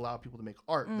 You have to allow people to make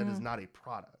art that is not a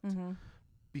product,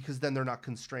 because then they're not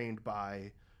constrained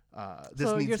by this.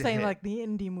 So needs you're to saying hit. like the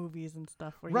indie movies and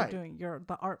stuff where Right. you're doing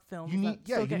the art films You that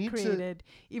still get created,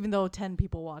 even though 10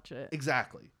 people watch it.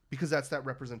 Exactly, because that's that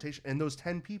representation, and those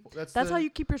 10 people. That's how you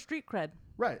keep your street cred.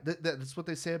 Right. That's what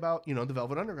they say about, the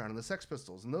Velvet Underground and the Sex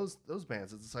Pistols and those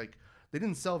bands. It's like they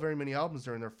didn't sell very many albums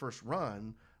during their first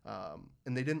run,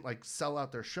 and they didn't like sell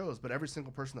out their shows. But every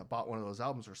single person that bought one of those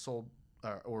albums or sold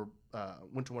or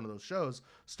went to one of those shows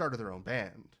started their own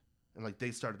band, and like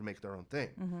they started to make their own thing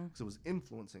because it was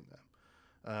influencing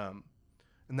them.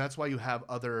 And that's why you have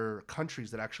other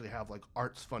countries that actually have like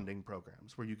arts funding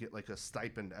programs where you get like a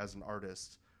stipend as an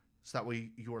artist, so that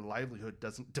way your livelihood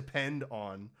doesn't depend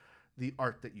on the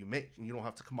art that you make, and you don't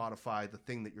have to commodify the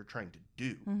thing that you're trying to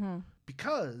do,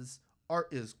 because art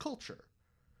is culture.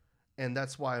 And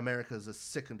that's why America is a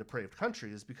sick and depraved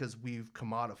country, is because we've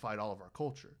commodified all of our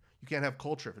culture. You can't have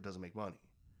culture if it doesn't make money.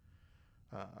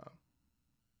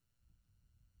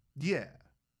 Yeah.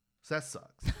 So that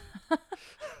sucks.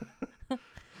 So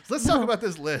let's talk about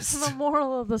this list. The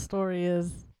moral of the story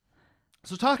is,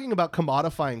 So talking about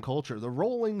commodifying culture, the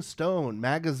Rolling Stone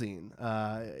magazine,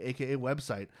 aka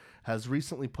website, has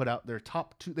recently put out their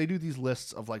top 2. They do these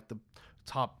lists of like the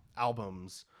top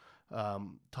albums,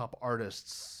 top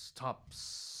artists, top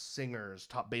singers,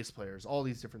 top bass players, all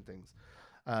these different things.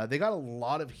 They got a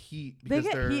lot of heat because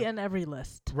they get heat in every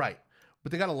list. Right.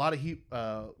 But they got a lot of heat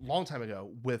long time ago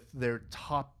with their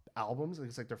top albums. I think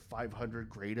it's like their 500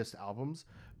 greatest albums,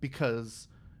 because,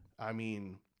 I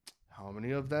mean, how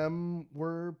many of them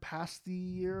were past the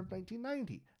year of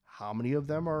 1990? How many of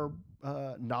them are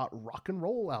not rock and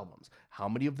roll albums? How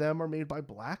many of them are made by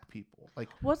black people? Like,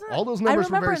 all those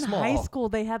numbers were very small. I remember in high school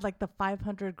they had like the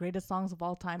 500 greatest songs of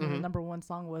all time, and the number one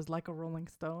song was Like a Rolling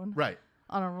Stone. Right.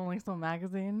 On a Rolling Stone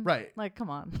magazine. Right. Like, come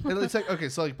on. And it's like, okay,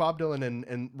 so like Bob Dylan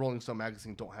and Rolling Stone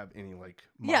magazine don't have any like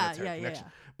monetary connection.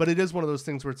 Yeah. But it is one of those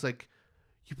things where it's like,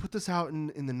 you put this out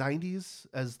in the 90s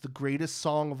as the greatest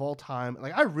song of all time.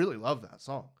 Like, I really love that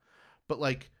song. But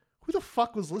like, who the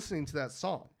fuck was listening to that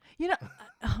song? You know,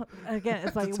 again,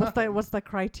 it's like, what's the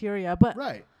criteria? But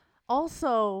right.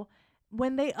 Also,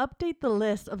 when they update the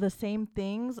list of the same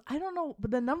things, I don't know,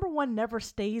 but the number one never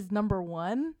stays number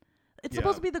one. It's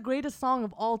supposed to be the greatest song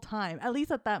of all time, at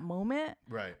least at that moment.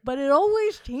 Right. But it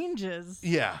always changes.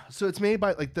 Yeah. So it's made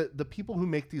by like the people who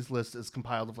make these lists is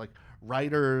compiled of like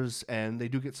writers, and they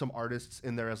do get some artists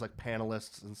in there as like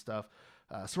panelists and stuff.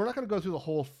 So we're not going to go through the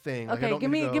whole thing. Okay, give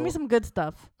me some good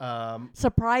stuff.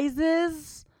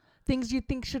 Surprises, things you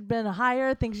think should have been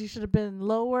higher, things you should have been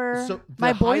lower. So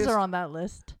My Boys are on that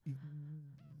list.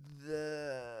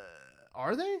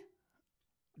 Are they?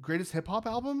 Greatest hip hop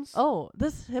albums? Oh,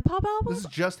 this hip hop album? This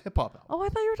is just hip hop albums. Oh, I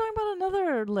thought you were talking about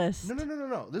another list.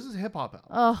 No. This is hip hop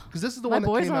albums. Oh, because this is the My one that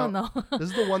Boys came are out.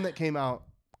 This is the one that came out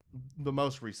the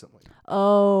most recently.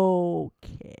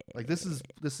 Okay. Like this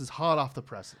is hot off the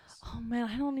presses. Oh man,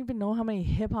 I don't even know how many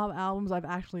hip hop albums I've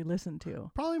actually listened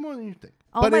to. Probably more than you think.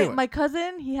 Oh, but anyway. my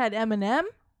cousin, he had Eminem,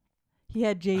 he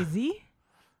had Jay-Z.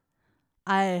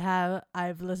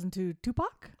 I've listened to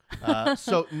Tupac.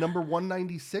 So number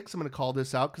 196, I'm going to call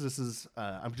this out because this is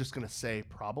I'm just going to say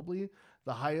probably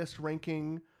the highest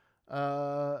ranking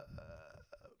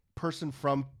person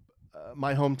from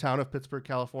my hometown of Pittsburgh,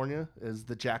 California, is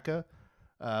the Jacka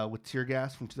with Tear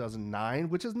Gas from 2009,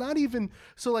 which is not even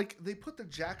so. Like, they put the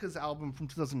Jacka's album from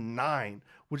 2009,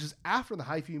 which is after the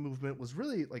hyphy movement was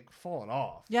really like falling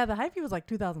off. Yeah, the hyphy was like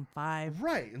 2005.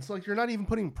 Right. And so like you're not even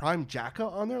putting Prime Jacka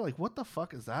on there. Like, what the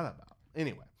fuck is that about?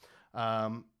 Anyway,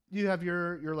 you have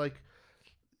your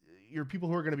people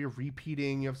who are going to be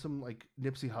repeating. You have some like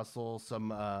Nipsey Hussle,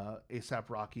 some A$AP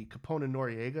Rocky, Capone and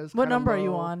Noriega's. What number low. are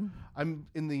you on? I'm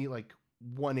in the like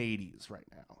 180s right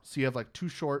now. So you have like Too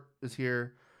Short is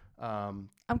here. I'm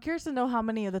curious to know how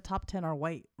many of the top 10 are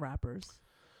white rappers.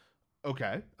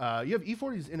 Okay. You have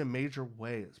E40's In a Major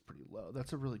Way is pretty low.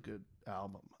 That's a really good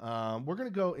album. We're going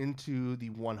to go into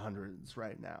the 100s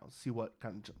right now, see what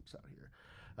kind of jumps out here.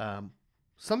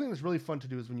 Something that's really fun to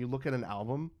do is when you look at an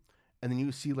album and then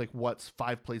you see like what's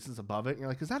 5 places above it, and you're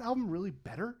like, is that album really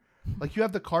better? Like you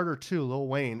have the Carter 2, Lil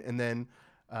Wayne, and then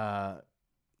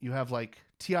You have like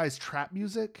T.I.'s trap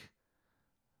music.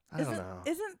 I don't know.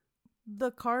 Isn't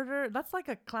the Carter? That's like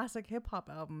a classic hip hop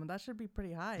album. That should be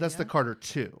pretty high. That's the Carter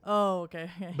 2. Oh, okay.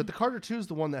 But the Carter 2 is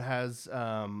the one that has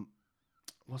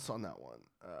what's on that one?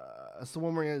 It's the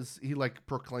one where he like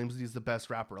proclaims that he's the best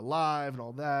rapper alive and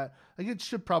all that. Like it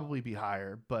should probably be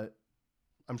higher, but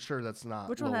I'm sure that's not.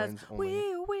 Which Lil one has Wayne's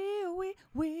only.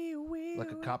 we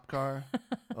Like a cop car?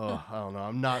 Oh, I don't know.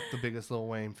 I'm not the biggest Lil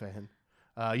Wayne fan.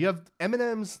 You have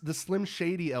Eminem's The Slim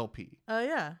Shady LP. Oh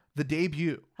yeah. The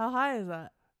debut. How high is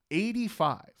that?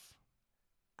 85.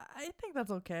 I think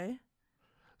that's okay.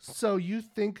 So you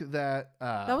think that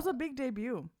That was a big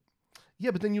debut.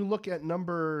 Yeah, but then you look at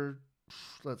number,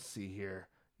 let's see here.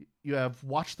 You have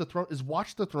Watch the Throne. Is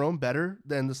Watch the Throne better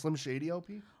than the Slim Shady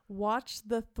LP? Watch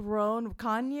the Throne,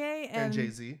 Kanye And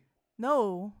Jay-Z?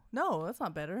 No, that's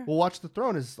not better. Well, Watch the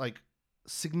Throne is like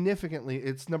significantly,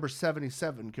 it's number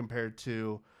 77 compared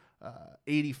to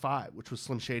 85, which was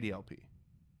Slim Shady LP.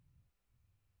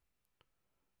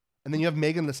 And then you have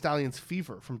Megan Thee Stallion's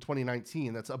Fever from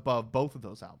 2019. That's above both of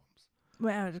those albums.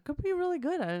 Man, it could be really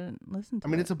good. I didn't listen to it. I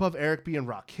mean, it's above Eric B. and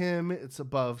Rakim. It's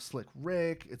above Slick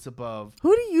Rick. It's above...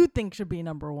 Who do you think should be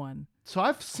number one? So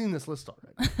I've seen this list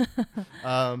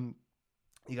already.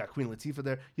 You got Queen Latifah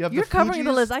there. You have You're the covering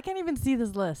the Fugees. list. I can't even see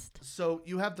this list. So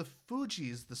you have the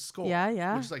Fugees, the score.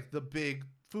 Yeah. Which is like the big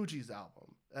Fugees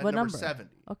album. At What number number? 70.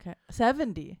 Okay,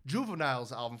 70.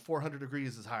 Juvenile's album, 400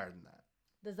 Degrees, is higher than that.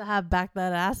 Does it have Back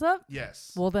That Ass Up?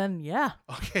 Yes. Well, then, yeah.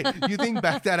 Okay. You think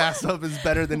Back That Ass Up is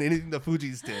better than anything the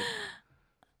Fugees did?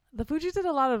 The Fugees did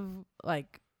a lot of,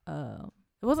 like, it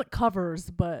wasn't covers,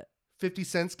 but... 50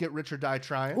 Cent's Get Rich or Die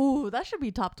Trying. Ooh, that should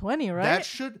be top 20, right? That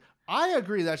should... I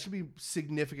agree. That should be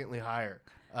significantly higher.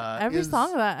 Every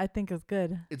song of that, I think, is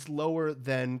good. It's lower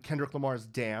than Kendrick Lamar's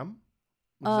Damn,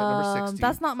 which is at number 60.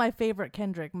 That's not my favorite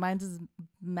Kendrick. Mine's is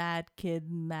Mad Kid,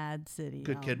 Mad City.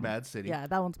 Good Kid, Mad City. Yeah,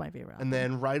 that one's my favorite. And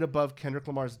then right above Kendrick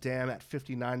Lamar's Damn at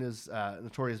 59 is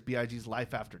Notorious B.I.G.'s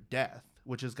Life After Death,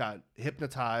 which has got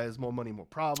Hypnotize, More Money, More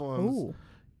Problems. Ooh.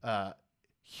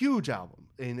 Huge album.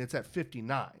 And it's at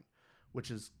 59,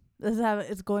 which is... Does it have?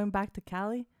 It's Going Back to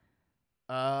Cali.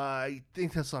 I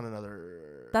think that's on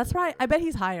another... That's right. I bet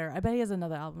he's higher. I bet he has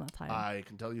another album that's higher. I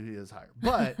can tell you he is higher.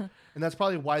 But, and that's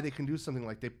probably why they can do something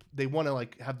like they want to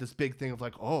like have this big thing of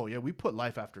like, oh yeah, we put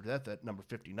Life After Death at number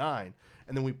 59.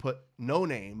 And then we put No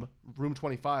Name, Room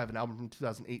 25, an album from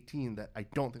 2018 that I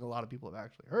don't think a lot of people have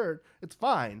actually heard. It's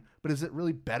fine. But is it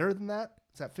really better than that?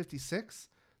 It's at 56?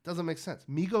 Doesn't make sense.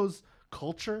 Migos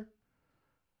Culture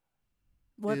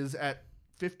is at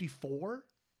 54.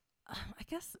 I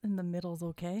guess in the middle's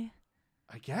okay.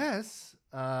 I guess.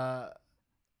 But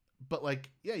like,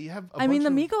 yeah, you have I mean, the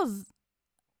Migos,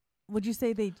 would you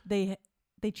say they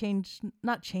changed,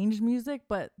 not changed music,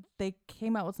 but they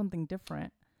came out with something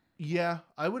different? Yeah,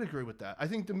 I would agree with that. I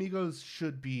think the Migos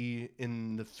should be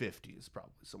in the 50s,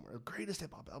 probably somewhere. Greatest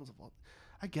hip hop albums of all.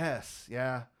 I guess,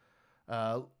 yeah.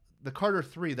 The Carter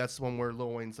 3, that's the one where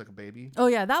Lil Wayne's like a baby. Oh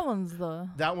yeah, that one's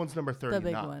number 39. the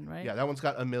big one, right? Yeah, that one's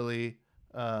got A Milli,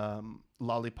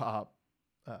 Lollipop,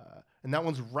 and that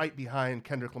one's right behind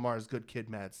Kendrick Lamar's Good Kid,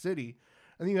 Mad City.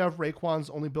 And then you have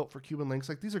Raekwon's Only Built for Cuban Links.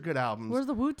 Like, these are good albums. Where's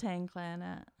the Wu-Tang Clan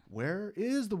at? Where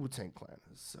is the Wu-Tang Clan?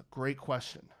 It's a great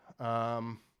question.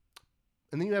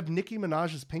 And then you have Nicki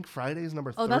Minaj's Pink Fridays,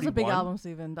 number 31. Oh, that's a big album,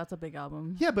 Steven. That's a big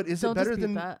album. Yeah, but is it better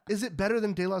than that. Is it better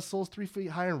than De La Soul's 3 Feet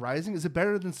High and Rising? Is it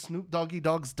better than Snoop Doggy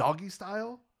Dogg's Doggy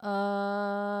Style?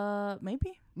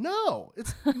 Maybe. No,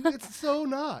 it's so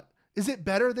not. Is it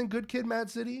better than Good Kid, Mad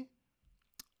City?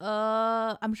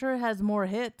 I'm sure it has more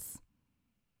hits.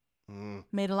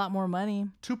 Made a lot more money.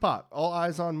 Tupac, All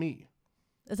Eyes on Me.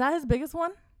 Is that his biggest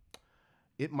one?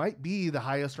 It might be the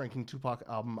highest ranking Tupac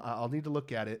album. I'll need to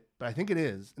look at it, but I think it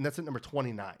is. And that's at number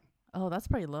 29. Oh, that's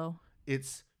pretty low.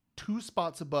 It's 2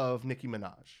 spots above Nicki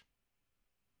Minaj.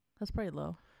 That's pretty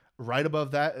low. Right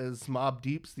above that is Mobb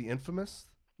Deep's The Infamous,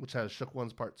 which has Shook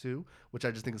Ones Part 2, which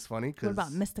I just think is funny. What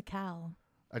about Mr. Cal?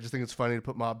 I just think it's funny to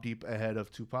put Mobb Deep ahead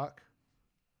of Tupac.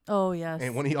 Oh, yes.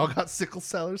 And when he all got sickle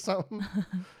cell or something.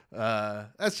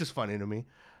 That's just funny to me.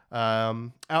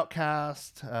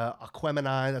 Outkast,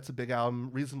 Aquemini, that's a big album.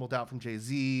 Reasonable Doubt from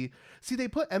Jay-Z. See, they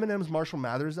put Eminem's Marshall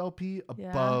Mathers LP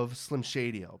above Slim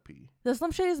Shady LP. The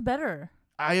Slim Shady is better.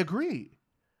 I agree.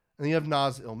 And then you have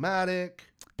Nas Illmatic.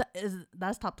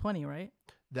 That's top 20, right?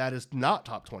 That is not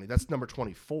top 20. That's number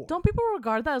 24. Don't people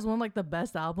regard that as one of like the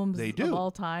best albums of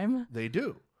all time? They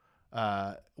do.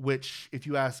 Which, if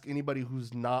you ask anybody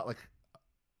who's not like,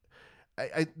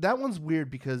 that one's weird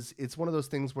because it's one of those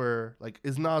things where like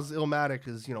Is Nas Illmatic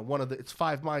is, you know, one of the, it's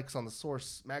 5 mics on the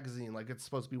Source magazine, like it's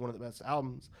supposed to be one of the best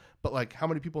albums, but like how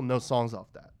many people know songs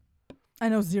off that? I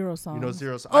know 0 songs. You know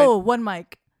 0 songs. Oh, One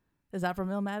Mic. Is that from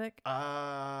Illmatic?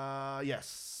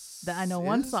 Yes. That I know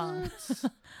one song.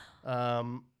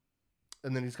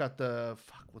 And then he's got the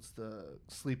what's the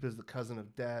Sleep is the Cousin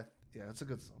of Death. Yeah, that's a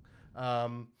good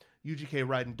song. UGK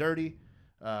Riding Dirty.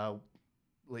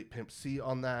 Late Pimp C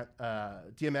on that.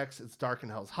 DMX, It's Dark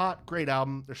and Hell's Hot. Great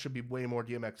album. There should be way more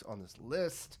DMX on this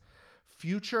list.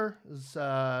 Future is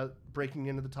breaking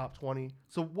into the top 20.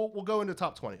 So we'll go into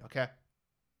top 20, okay?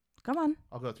 Come on.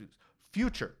 I'll go through this.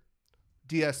 Future,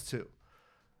 DS2.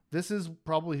 This is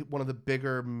probably one of the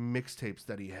bigger mixtapes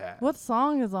that he had. What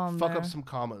song is on Fuck there? Up Some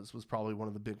Commas was probably one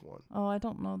of the big ones. Oh, I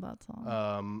don't know that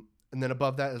song. And then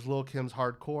above that is Lil Kim's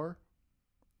Hardcore.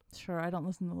 Sure, I don't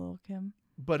listen to Lil Kim.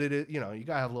 But it is, you know, you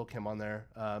gotta have Lil Kim on there.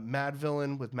 Mad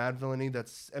Villain with Mad Villainy,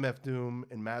 that's MF Doom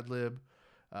and Madlib.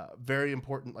 Very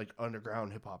important, like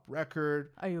underground hip hop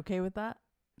record. Are you okay with that?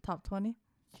 Top 20?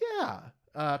 Yeah.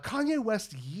 Kanye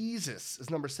West Yeezus is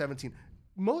number 17.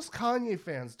 Most Kanye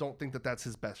fans don't think that that's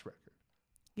his best record.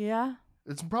 Yeah.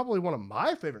 It's probably one of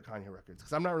my favorite Kanye records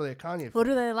because I'm not really a Kanye fan. What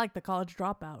do they like? The College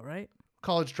Dropout, right?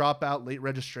 College Dropout, Late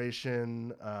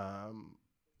Registration.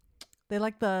 They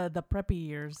like the preppy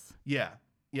years. Yeah.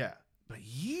 But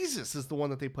Yeezus is the one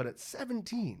that they put at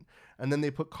 17. And then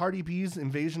they put Cardi B's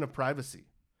Invasion of Privacy.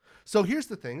 So here's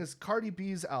the thing, is Cardi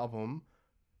B's album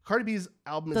is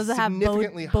Does it have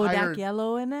significantly higher. Bodak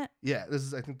Yellow in it? Yeah, this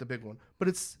is, I think, the big one. But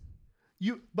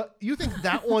you think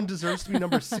that one deserves to be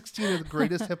number 16 of the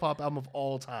greatest hip hop album of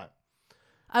all time?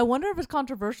 I wonder if it's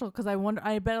controversial because I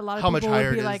bet a lot of How people much higher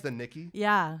would it be is like, than Nicki?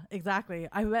 yeah, exactly.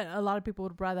 I bet a lot of people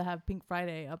would rather have Pink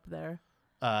Friday up there.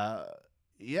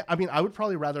 Yeah, I mean, I would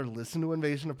probably rather listen to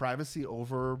Invasion of Privacy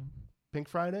over Pink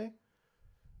Friday.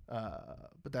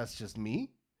 But that's just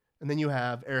me. And then you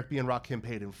have Eric B. and Rakim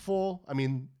Paid in Full. I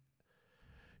mean,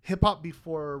 hip hop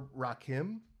before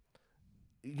Rakim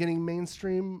getting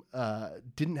mainstream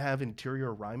didn't have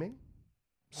interior rhyming.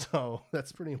 So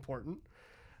that's pretty important.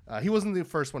 He wasn't the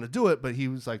first one to do it, but he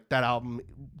was like, that album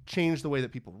changed the way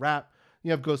that people rap.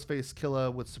 You have Ghostface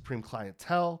Killah with Supreme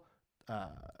Clientele.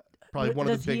 Probably one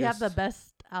of the biggest. Does he have the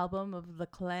best album of the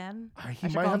Clan? He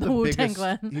might have the biggest.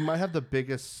 He might have the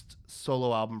biggest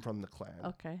solo album from the Clan.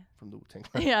 Okay. From the Wu-Tang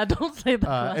Clan. Yeah, don't say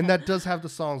that. And that does have the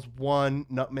songs One,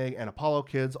 Nutmeg, and Apollo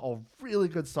Kids, all really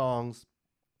good songs.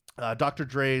 Dr.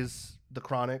 Dre's The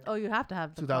Chronic. Oh, you have to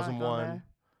have the 2001.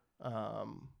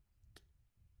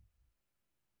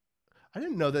 I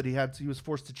didn't know that he was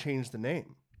forced to change the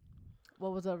name.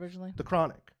 What was it originally? The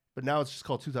Chronic, but now it's just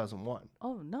called 2001.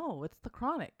 Oh no, it's The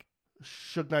Chronic.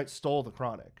 Suge Knight stole The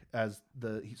Chronic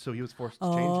so he was forced to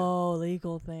change it. Oh,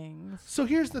 legal things. So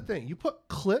here's the thing: you put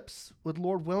Clips with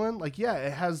Lord Willin, like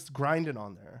it has Grindin'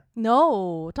 on there.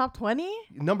 No, top 20.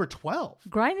 Number 12.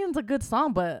 Grindin's a good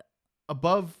song, but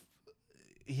above,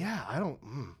 yeah, I don't.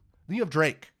 Then you have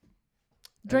Drake.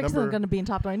 Drake's not going to be in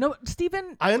top 20. No,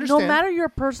 Steven, I understand. No matter your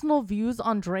personal views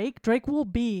on Drake will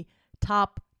be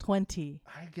top 20.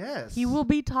 I guess. He will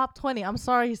be top 20. I'm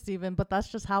sorry, Steven, but that's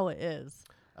just how it is.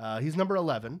 He's number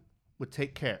 11 with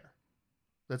Take Care.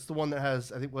 That's the one that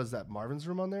has, I think, was that Marvin's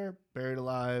Room on there? Buried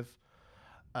Alive.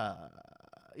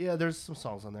 Yeah, there's some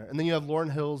songs on there. And then you have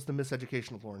Lauryn Hill's The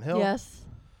Miseducation of Lauryn Hill. Yes.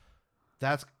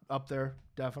 That's up there,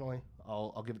 definitely.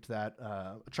 I'll give it to that.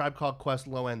 A Tribe Called Quest,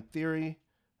 Low End Theory.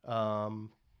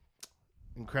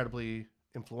 Incredibly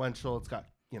influential. It's got,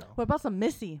 What about some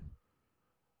Missy?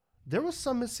 There was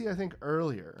some Missy, I think,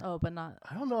 earlier. Oh, but not.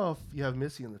 I don't know if you have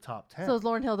Missy in the top 10. So is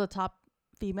Lauryn Hill the top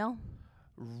female?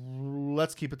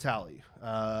 Let's keep a tally.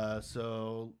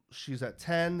 So she's at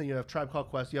 10. Then you have Tribe Called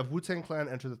Quest. You have Wu-Tang Clan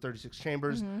Enter the 36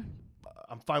 Chambers. Mm-hmm.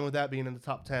 I'm fine with that being in the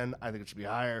top 10. I think it should be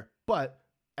higher. But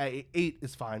at 8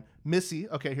 is fine. Missy.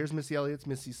 Okay, here's Missy Elliott's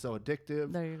Missy's So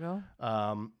Addictive. There you go.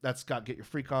 That's got Get Your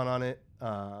Freak On it.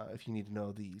 If you need to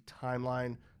know the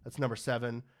timeline. That's number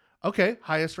 7. Okay,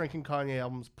 highest ranking Kanye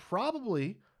albums,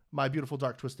 probably My Beautiful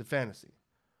Dark Twisted Fantasy.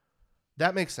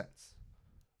 That makes sense.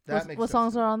 What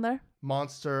songs are on there?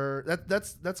 Monster.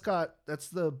 That's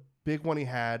the big one he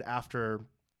had after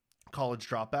College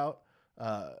Dropout,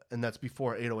 and that's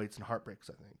before 808s and Heartbreaks,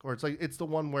 I think. Or it's the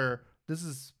one where this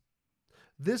is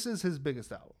his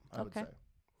biggest album, I would say.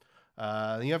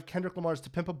 Then you have Kendrick Lamar's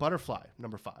To Pimp a Butterfly,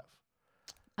 number 5.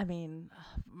 I mean,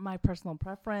 my personal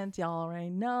preference, y'all already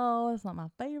know. It's not my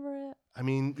favorite. I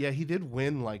mean, yeah, he did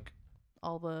win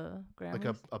all the Grammys.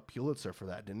 Like a Pulitzer for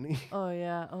that, didn't he? Oh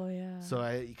yeah. So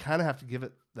you kind of have to give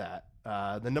it that.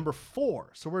 The number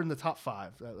 4. So we're in the top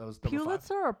 5. That was number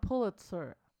Pulitzer 5. or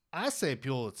Pulitzer? I say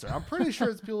Pulitzer. I'm pretty sure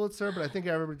it's Pulitzer, but I think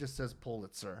everybody just says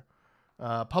Pulitzer.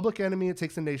 Public Enemy, It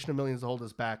Takes a Nation of Millions to Hold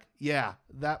Us Back. Yeah,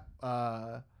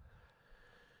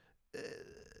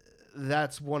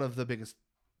 that's one of the biggest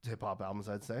hip hop albums,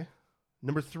 I'd say.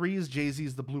 Number 3 is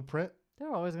Jay-Z's The Blueprint. They're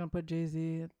always gonna put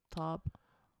Jay-Z at top.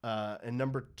 And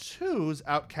number 2 is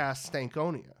Outkast's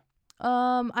Stankonia.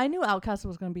 I knew Outkast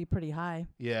was gonna be pretty high.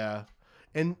 Yeah,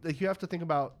 and like you have to think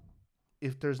about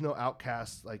if there's no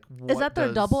Outkast, like what is that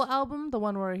their double album, the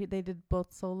one where they did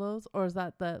both solos, or is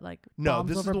that the like? No, Bombs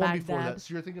this is Over the one Baghdad? before that.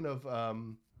 So you're thinking of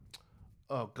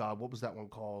oh God, what was that one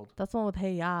called? That's the one with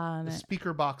Hey Ya on The it.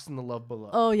 Speaker Box and the Love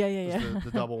Below. Oh yeah. Was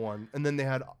the double one, and then they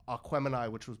had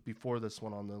Aquemini, which was before this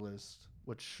one on the list,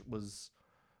 which was.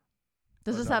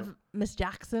 Does this have Miss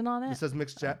Jackson on it? This says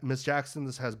Miss Jackson.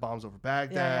 This has Bombs Over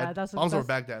Baghdad. Yeah, that's Bombs Over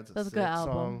Baghdad's that's a sick good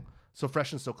album. song. So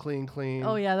Fresh and So Clean.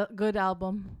 Oh yeah, good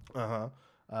album. Yeah,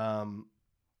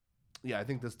 I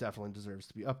think this definitely deserves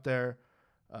to be up there.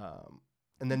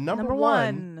 And then number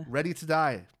one, Ready to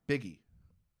Die, Biggie.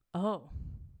 Oh.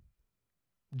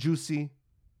 Juicy.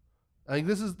 I think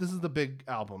this is the big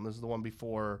album. This is the one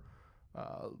before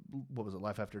what was it,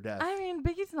 Life After Death. I mean,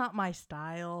 Biggie's not my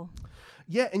style.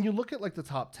 Yeah, and you look at like the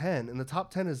top 10, and the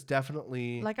top 10 is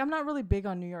definitely like, I'm not really big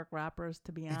on New York rappers,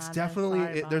 to be honest. It's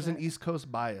definitely there's an East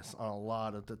Coast bias on a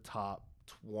lot of the top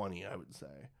 20, I would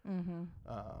say. Mm-hmm.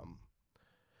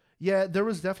 Yeah, there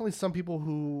was definitely some people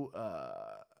who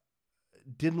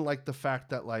didn't like the fact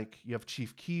that like you have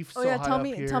Chief Keef. Oh so yeah, high tell up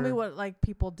me here. what like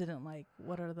people didn't like.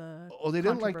 What are the they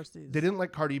didn't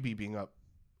like Cardi B being up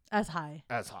as high.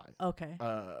 Okay.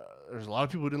 There's a lot of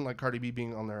people who didn't like Cardi B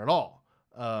being on there at all.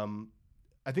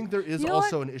 I think there is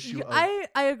also an issue. I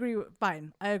agree.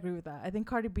 Fine, I agree with that. I think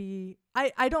Cardi B.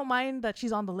 I don't mind that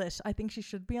she's on the list. I think she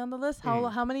should be on the list.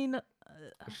 How many?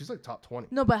 She's like top 20.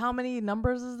 No, but how many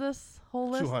numbers is this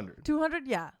whole list? 200. 200.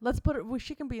 Yeah, let's put it. Well,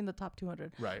 she can be in the top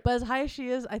 200. Right. But as high as she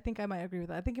is, I think I might agree with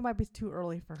that. I think it might be too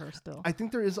early for her still. I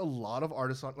think there is a lot of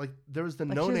artists on. Like there was the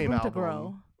No Name album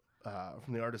grow.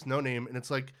 From the artist No Name, and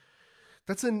it's like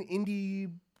that's an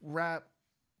indie rap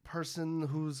person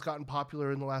who's gotten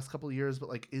popular in the last couple of years, but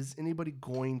like, is anybody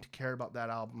going to care about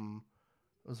that album?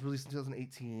 It was released in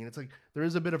 2018. It's like there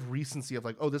is a bit of recency of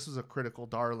like, oh, this was a critical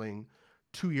darling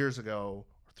 2 years ago,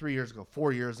 3 years ago,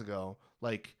 4 years ago.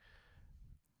 Like,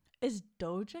 is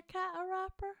Doja Cat a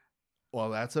rapper? Well,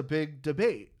 that's a big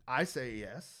debate. I say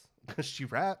yes because she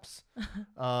raps.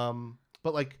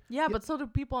 But like, yeah, but so do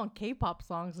people on K-pop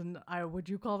songs, and would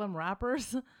you call them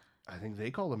rappers? I think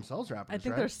they call themselves rappers. I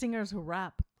think they're singers who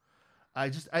rap. I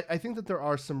think that there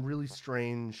are some really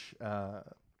strange. I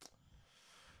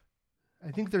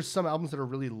think there's some albums that are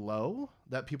really low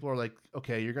that people are like,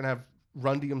 okay, you're gonna have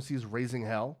Run DMC's "Raising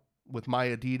Hell" with My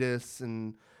Adidas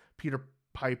and Peter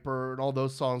Piper, and all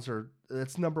those songs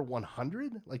that's number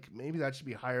 100. Like maybe that should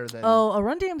be higher than. Oh, a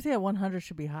Run DMC at 100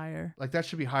 should be higher. Like that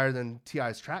should be higher than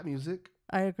T.I.'s Trap Music.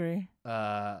 I agree.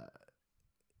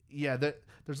 Yeah,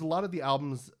 there's a lot of the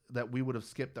albums that we would have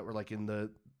skipped that were like in the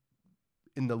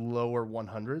lower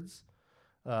 100s.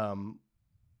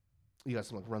 You got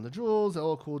some like Run the Jewels,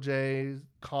 LL Cool J,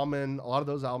 Common. A lot of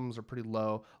those albums are pretty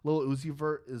low. Lil Uzi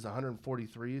Vert is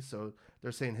 143, so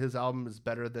they're saying his album is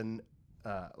better than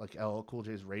like LL Cool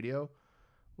J's Radio,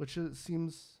 which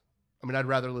seems. I mean, I'd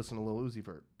rather listen to Lil Uzi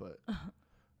Vert, but.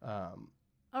 All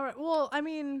right. Well, I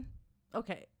mean,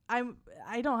 okay.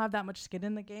 I don't have that much skin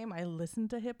in the game. I listen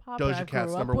to hip hop. Doja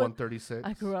Cat's number 136.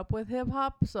 I grew up with hip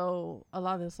hop, so a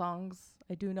lot of the songs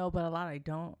I do know, but a lot I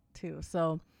don't too.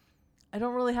 So I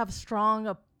don't really have strong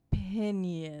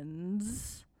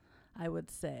opinions, I would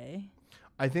say.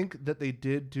 I think that they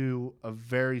did do a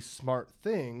very smart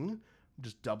thing. I'm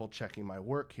just double checking my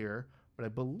work here, but I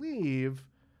believe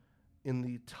in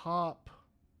the top.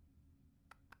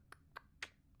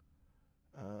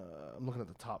 I'm looking at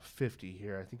the top 50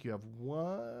 here. I think you have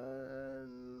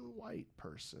one white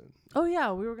person. Oh,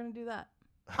 yeah. We were going to do that.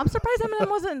 I'm surprised Eminem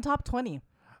wasn't in top 20.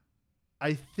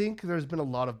 I think there's been a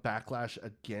lot of backlash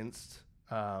against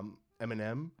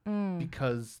Eminem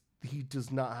because he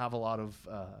does not have a lot of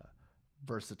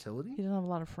versatility. He doesn't have a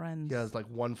lot of friends. He has like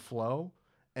one flow.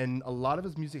 And a lot of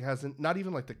his music hasn't, not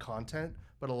even like the content,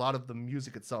 but a lot of the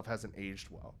music itself hasn't aged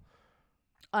well.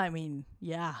 I mean,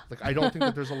 yeah. Like, I don't think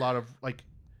that there's a lot of like.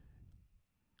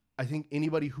 I think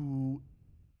anybody who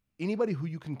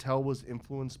you can tell was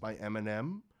influenced by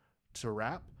Eminem to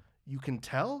rap, you can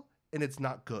tell, and it's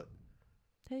not good.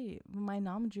 Hey, my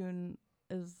Namjoon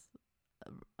is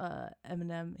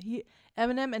Eminem.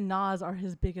 Eminem and Nas are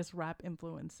his biggest rap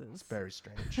influences. It's very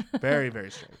strange. Very,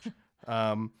 very strange.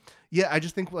 Yeah, I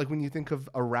just think like when you think of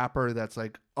a rapper that's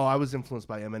like, oh, I was influenced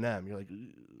by Eminem, you're like,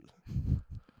 ugh.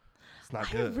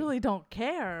 It's not I good. really don't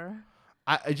care.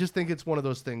 I just think it's one of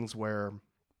those things where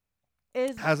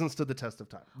it hasn't stood the test of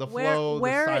time. The flow, the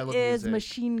style of music. Where is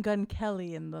Machine Gun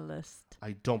Kelly in the list?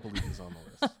 I don't believe he's on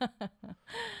the list.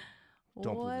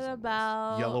 What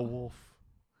about Yellow Wolf?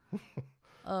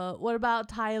 What about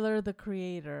Tyler, the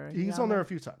Creator? He's on there a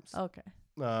few times. Okay.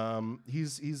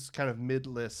 He's kind of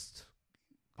mid-list,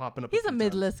 popping up. He's a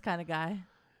mid-list kind of guy.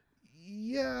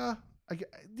 Yeah.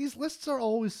 These lists are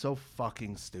always so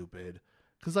fucking stupid.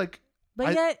 Because, like...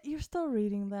 But yet, you're still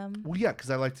reading them. Well, yeah, because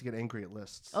I like to get angry at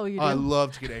lists. Oh, you do? I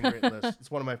love to get angry at lists.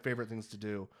 It's one of my favorite things to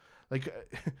do. Like,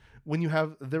 when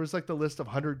there was, like, the list of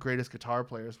 100 greatest guitar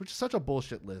players, which is such a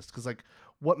bullshit list. Because, like,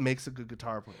 what makes a good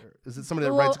guitar player? Is it somebody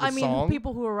that writes a good song?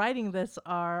 People who are writing this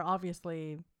are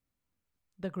obviously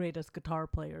the greatest guitar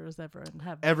players ever.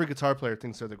 And every guitar player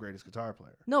thinks they're the greatest guitar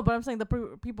player. No, but I'm saying the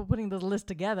people putting the list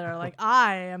together are like,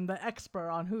 I am the expert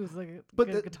on who's the good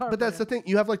guitar player. But that's the thing.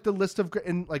 You have like the list of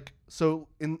I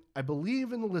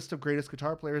believe in the list of greatest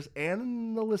guitar players and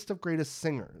in the list of greatest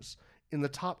singers in the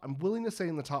top. I'm willing to say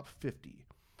in the top 50.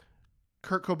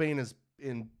 Kurt Cobain is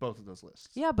in both of those lists.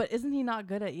 Yeah, but isn't he not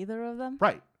good at either of them?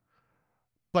 Right.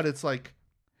 But it's like,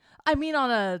 I mean, on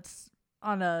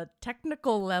a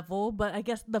technical level, but I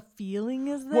guess the feeling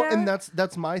is there. Well, and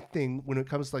that's my thing when it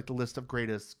comes to like the list of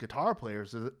greatest guitar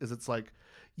players is it's like,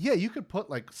 yeah, you could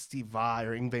put like Steve Vai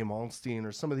or Yngwie Malmsteen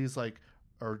or some of these like,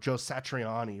 or Joe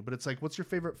Satriani, but it's like, what's your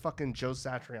favorite fucking Joe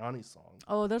Satriani song?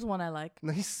 Oh, there's one I like.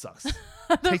 No, he sucks.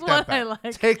 Take that back. I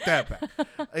like. Take that back.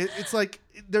 It's like,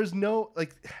 there's no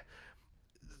like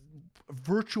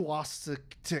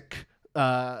virtuosic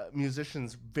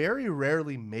musicians very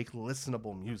rarely make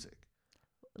listenable music.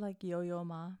 Like Yo-Yo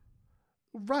Ma.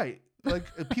 Right. Like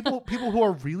people who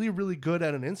are really, really good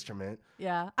at an instrument.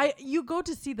 Yeah. You go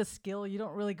to see the skill. You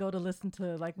don't really go to listen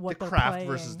to like what the they're craft playing.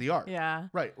 versus the art. Yeah.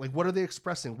 Right. Like what are they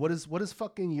expressing? What is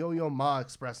fucking Yo-Yo Ma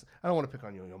expressing? I don't want to pick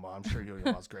on Yo-Yo Ma. I'm sure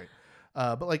Yo-Yo Ma's great.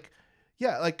 But like,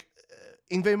 yeah, like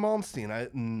Yngwie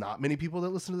Malmsteen. Not many people that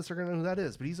listen to this are gonna know who that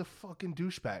is, but he's a fucking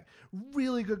douchebag.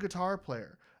 Really good guitar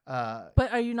player.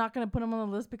 But are you not going to put him on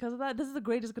the list because of that? This is the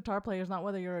greatest guitar player. It's not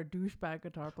whether you're a douchebag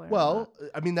guitar player. Well,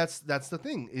 I mean that's the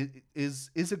thing.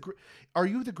 Are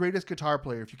you the greatest guitar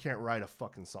player if you can't write a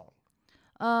fucking song?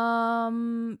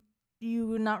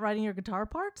 You not writing your guitar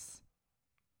parts?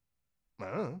 I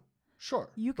don't know. Sure.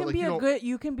 You can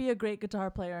be a great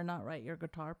guitar player and not write your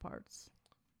guitar parts.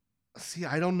 See,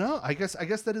 I don't know. I guess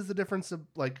that is the difference of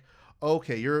like,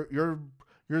 okay, you're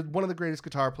one of the greatest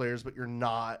guitar players, but you're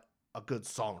not a good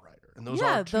songwriter, and those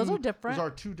are different. Those are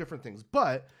two different things.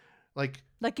 But like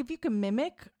if you can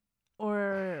mimic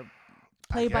or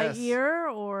play by ear,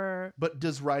 or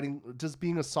does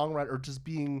being a songwriter or just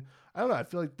being, I don't know. I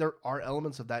feel like there are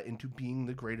elements of that into being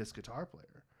the greatest guitar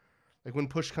player. Like when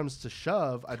push comes to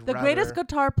shove, the greatest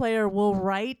guitar player will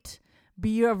write,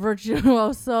 be a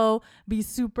virtuoso, be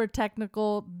super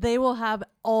technical. They will have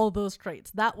all those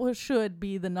traits. That should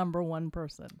be the number one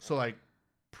person. So like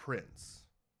Prince.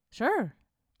 Sure.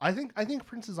 I think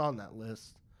Prince is on that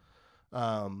list.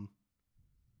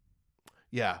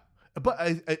 Yeah. But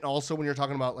I also, when you're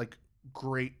talking about like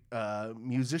great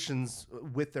musicians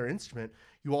with their instrument,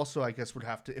 you also, I guess, would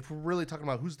have to, if we're really talking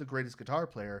about who's the greatest guitar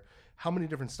player, how many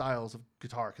different styles of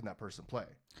guitar can that person play?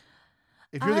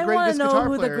 If you're the greatest guitar player, I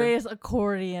want to know who the greatest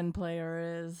accordion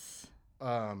player is.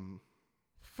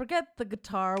 Forget the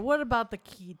guitar. What about the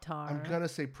keytar? I'm going to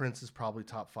say Prince is probably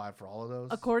top 5 for all of those.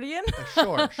 Accordion?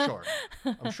 Sure.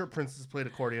 I'm sure Prince has played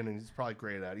accordion and he's probably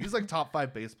great at it. He's like top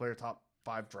 5 bass player, top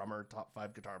 5 drummer, top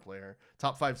 5 guitar player,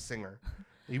 top 5 singer.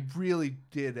 He really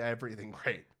did everything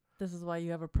great. This is why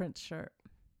you have a Prince shirt.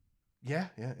 Yeah,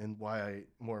 and why I,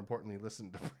 more importantly,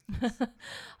 listen to Prince.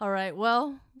 All right,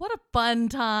 well, what a fun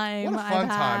time. What a fun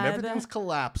time. Everything's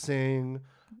collapsing.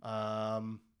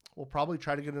 We'll probably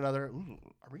try to get another...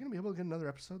 are we going to be able to get another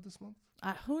episode this month?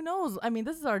 Who knows? I mean,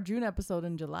 this is our June episode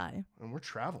in July. And we're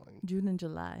traveling. June and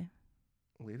July.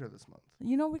 Later this month.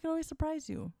 You know, we could always surprise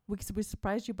you. We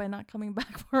surprised you by not coming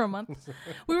back for a month.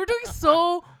 We were doing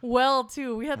so well,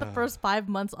 too. We had the first 5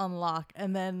 months on lock,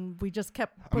 and then we just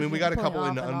kept we got a couple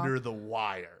in under the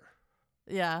wire.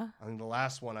 Yeah. I think the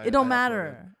last one it don't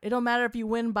matter. It don't matter if you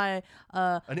win by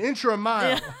an inch or a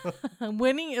mile. Yeah.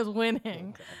 Winning is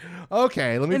winning.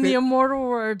 Okay, let me the immortal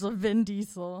words of Vin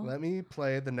Diesel. Let me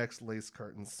play the next Lace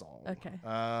Curtain song. Okay.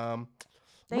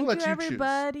 Thank you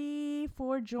everybody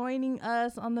for joining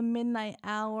us on the midnight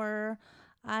hour.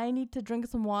 I need to drink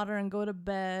some water and go to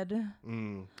bed.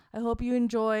 I hope you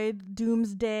enjoyed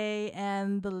Doomsday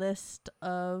and the list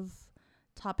of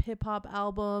top hip hop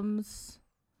albums.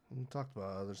 We talked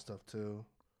about other stuff too.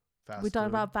 We talked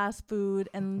about fast food,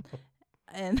 and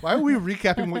And Why are we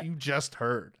recapping what you just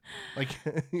heard? Like,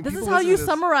 this is how you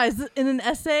summarize in an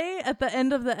essay at the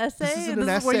end of the essay. This isn't an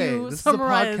essay. Where you this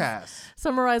summarize, is a podcast.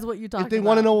 Summarize what you talked about. If they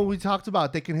want to know what we talked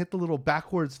about, they can hit the little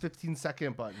backwards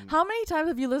 15-second button. How many times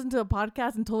have you listened to a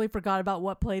podcast and totally forgot about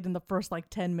what played in the first like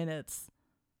 10 minutes?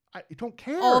 I don't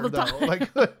care. All the though. time. Like,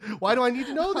 why do I need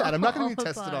to know that? I'm not going to be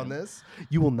tested on this.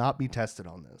 You will not be tested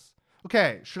on this.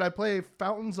 Okay, should I play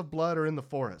Fountains of Blood or In the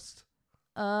Forest?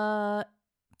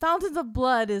 Fountains of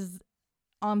Blood is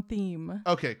on theme.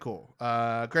 Okay, cool.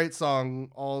 Great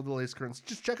song. All the Lace Curtains.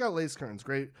 Just check out Lace Curtains.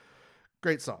 Great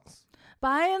songs.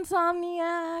 Bye,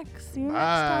 Insomniac. See you next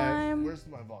time. Where's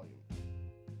my volume?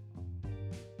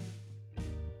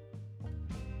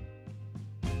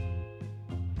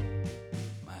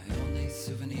 My only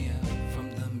souvenir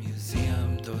from the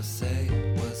museum d'Orsay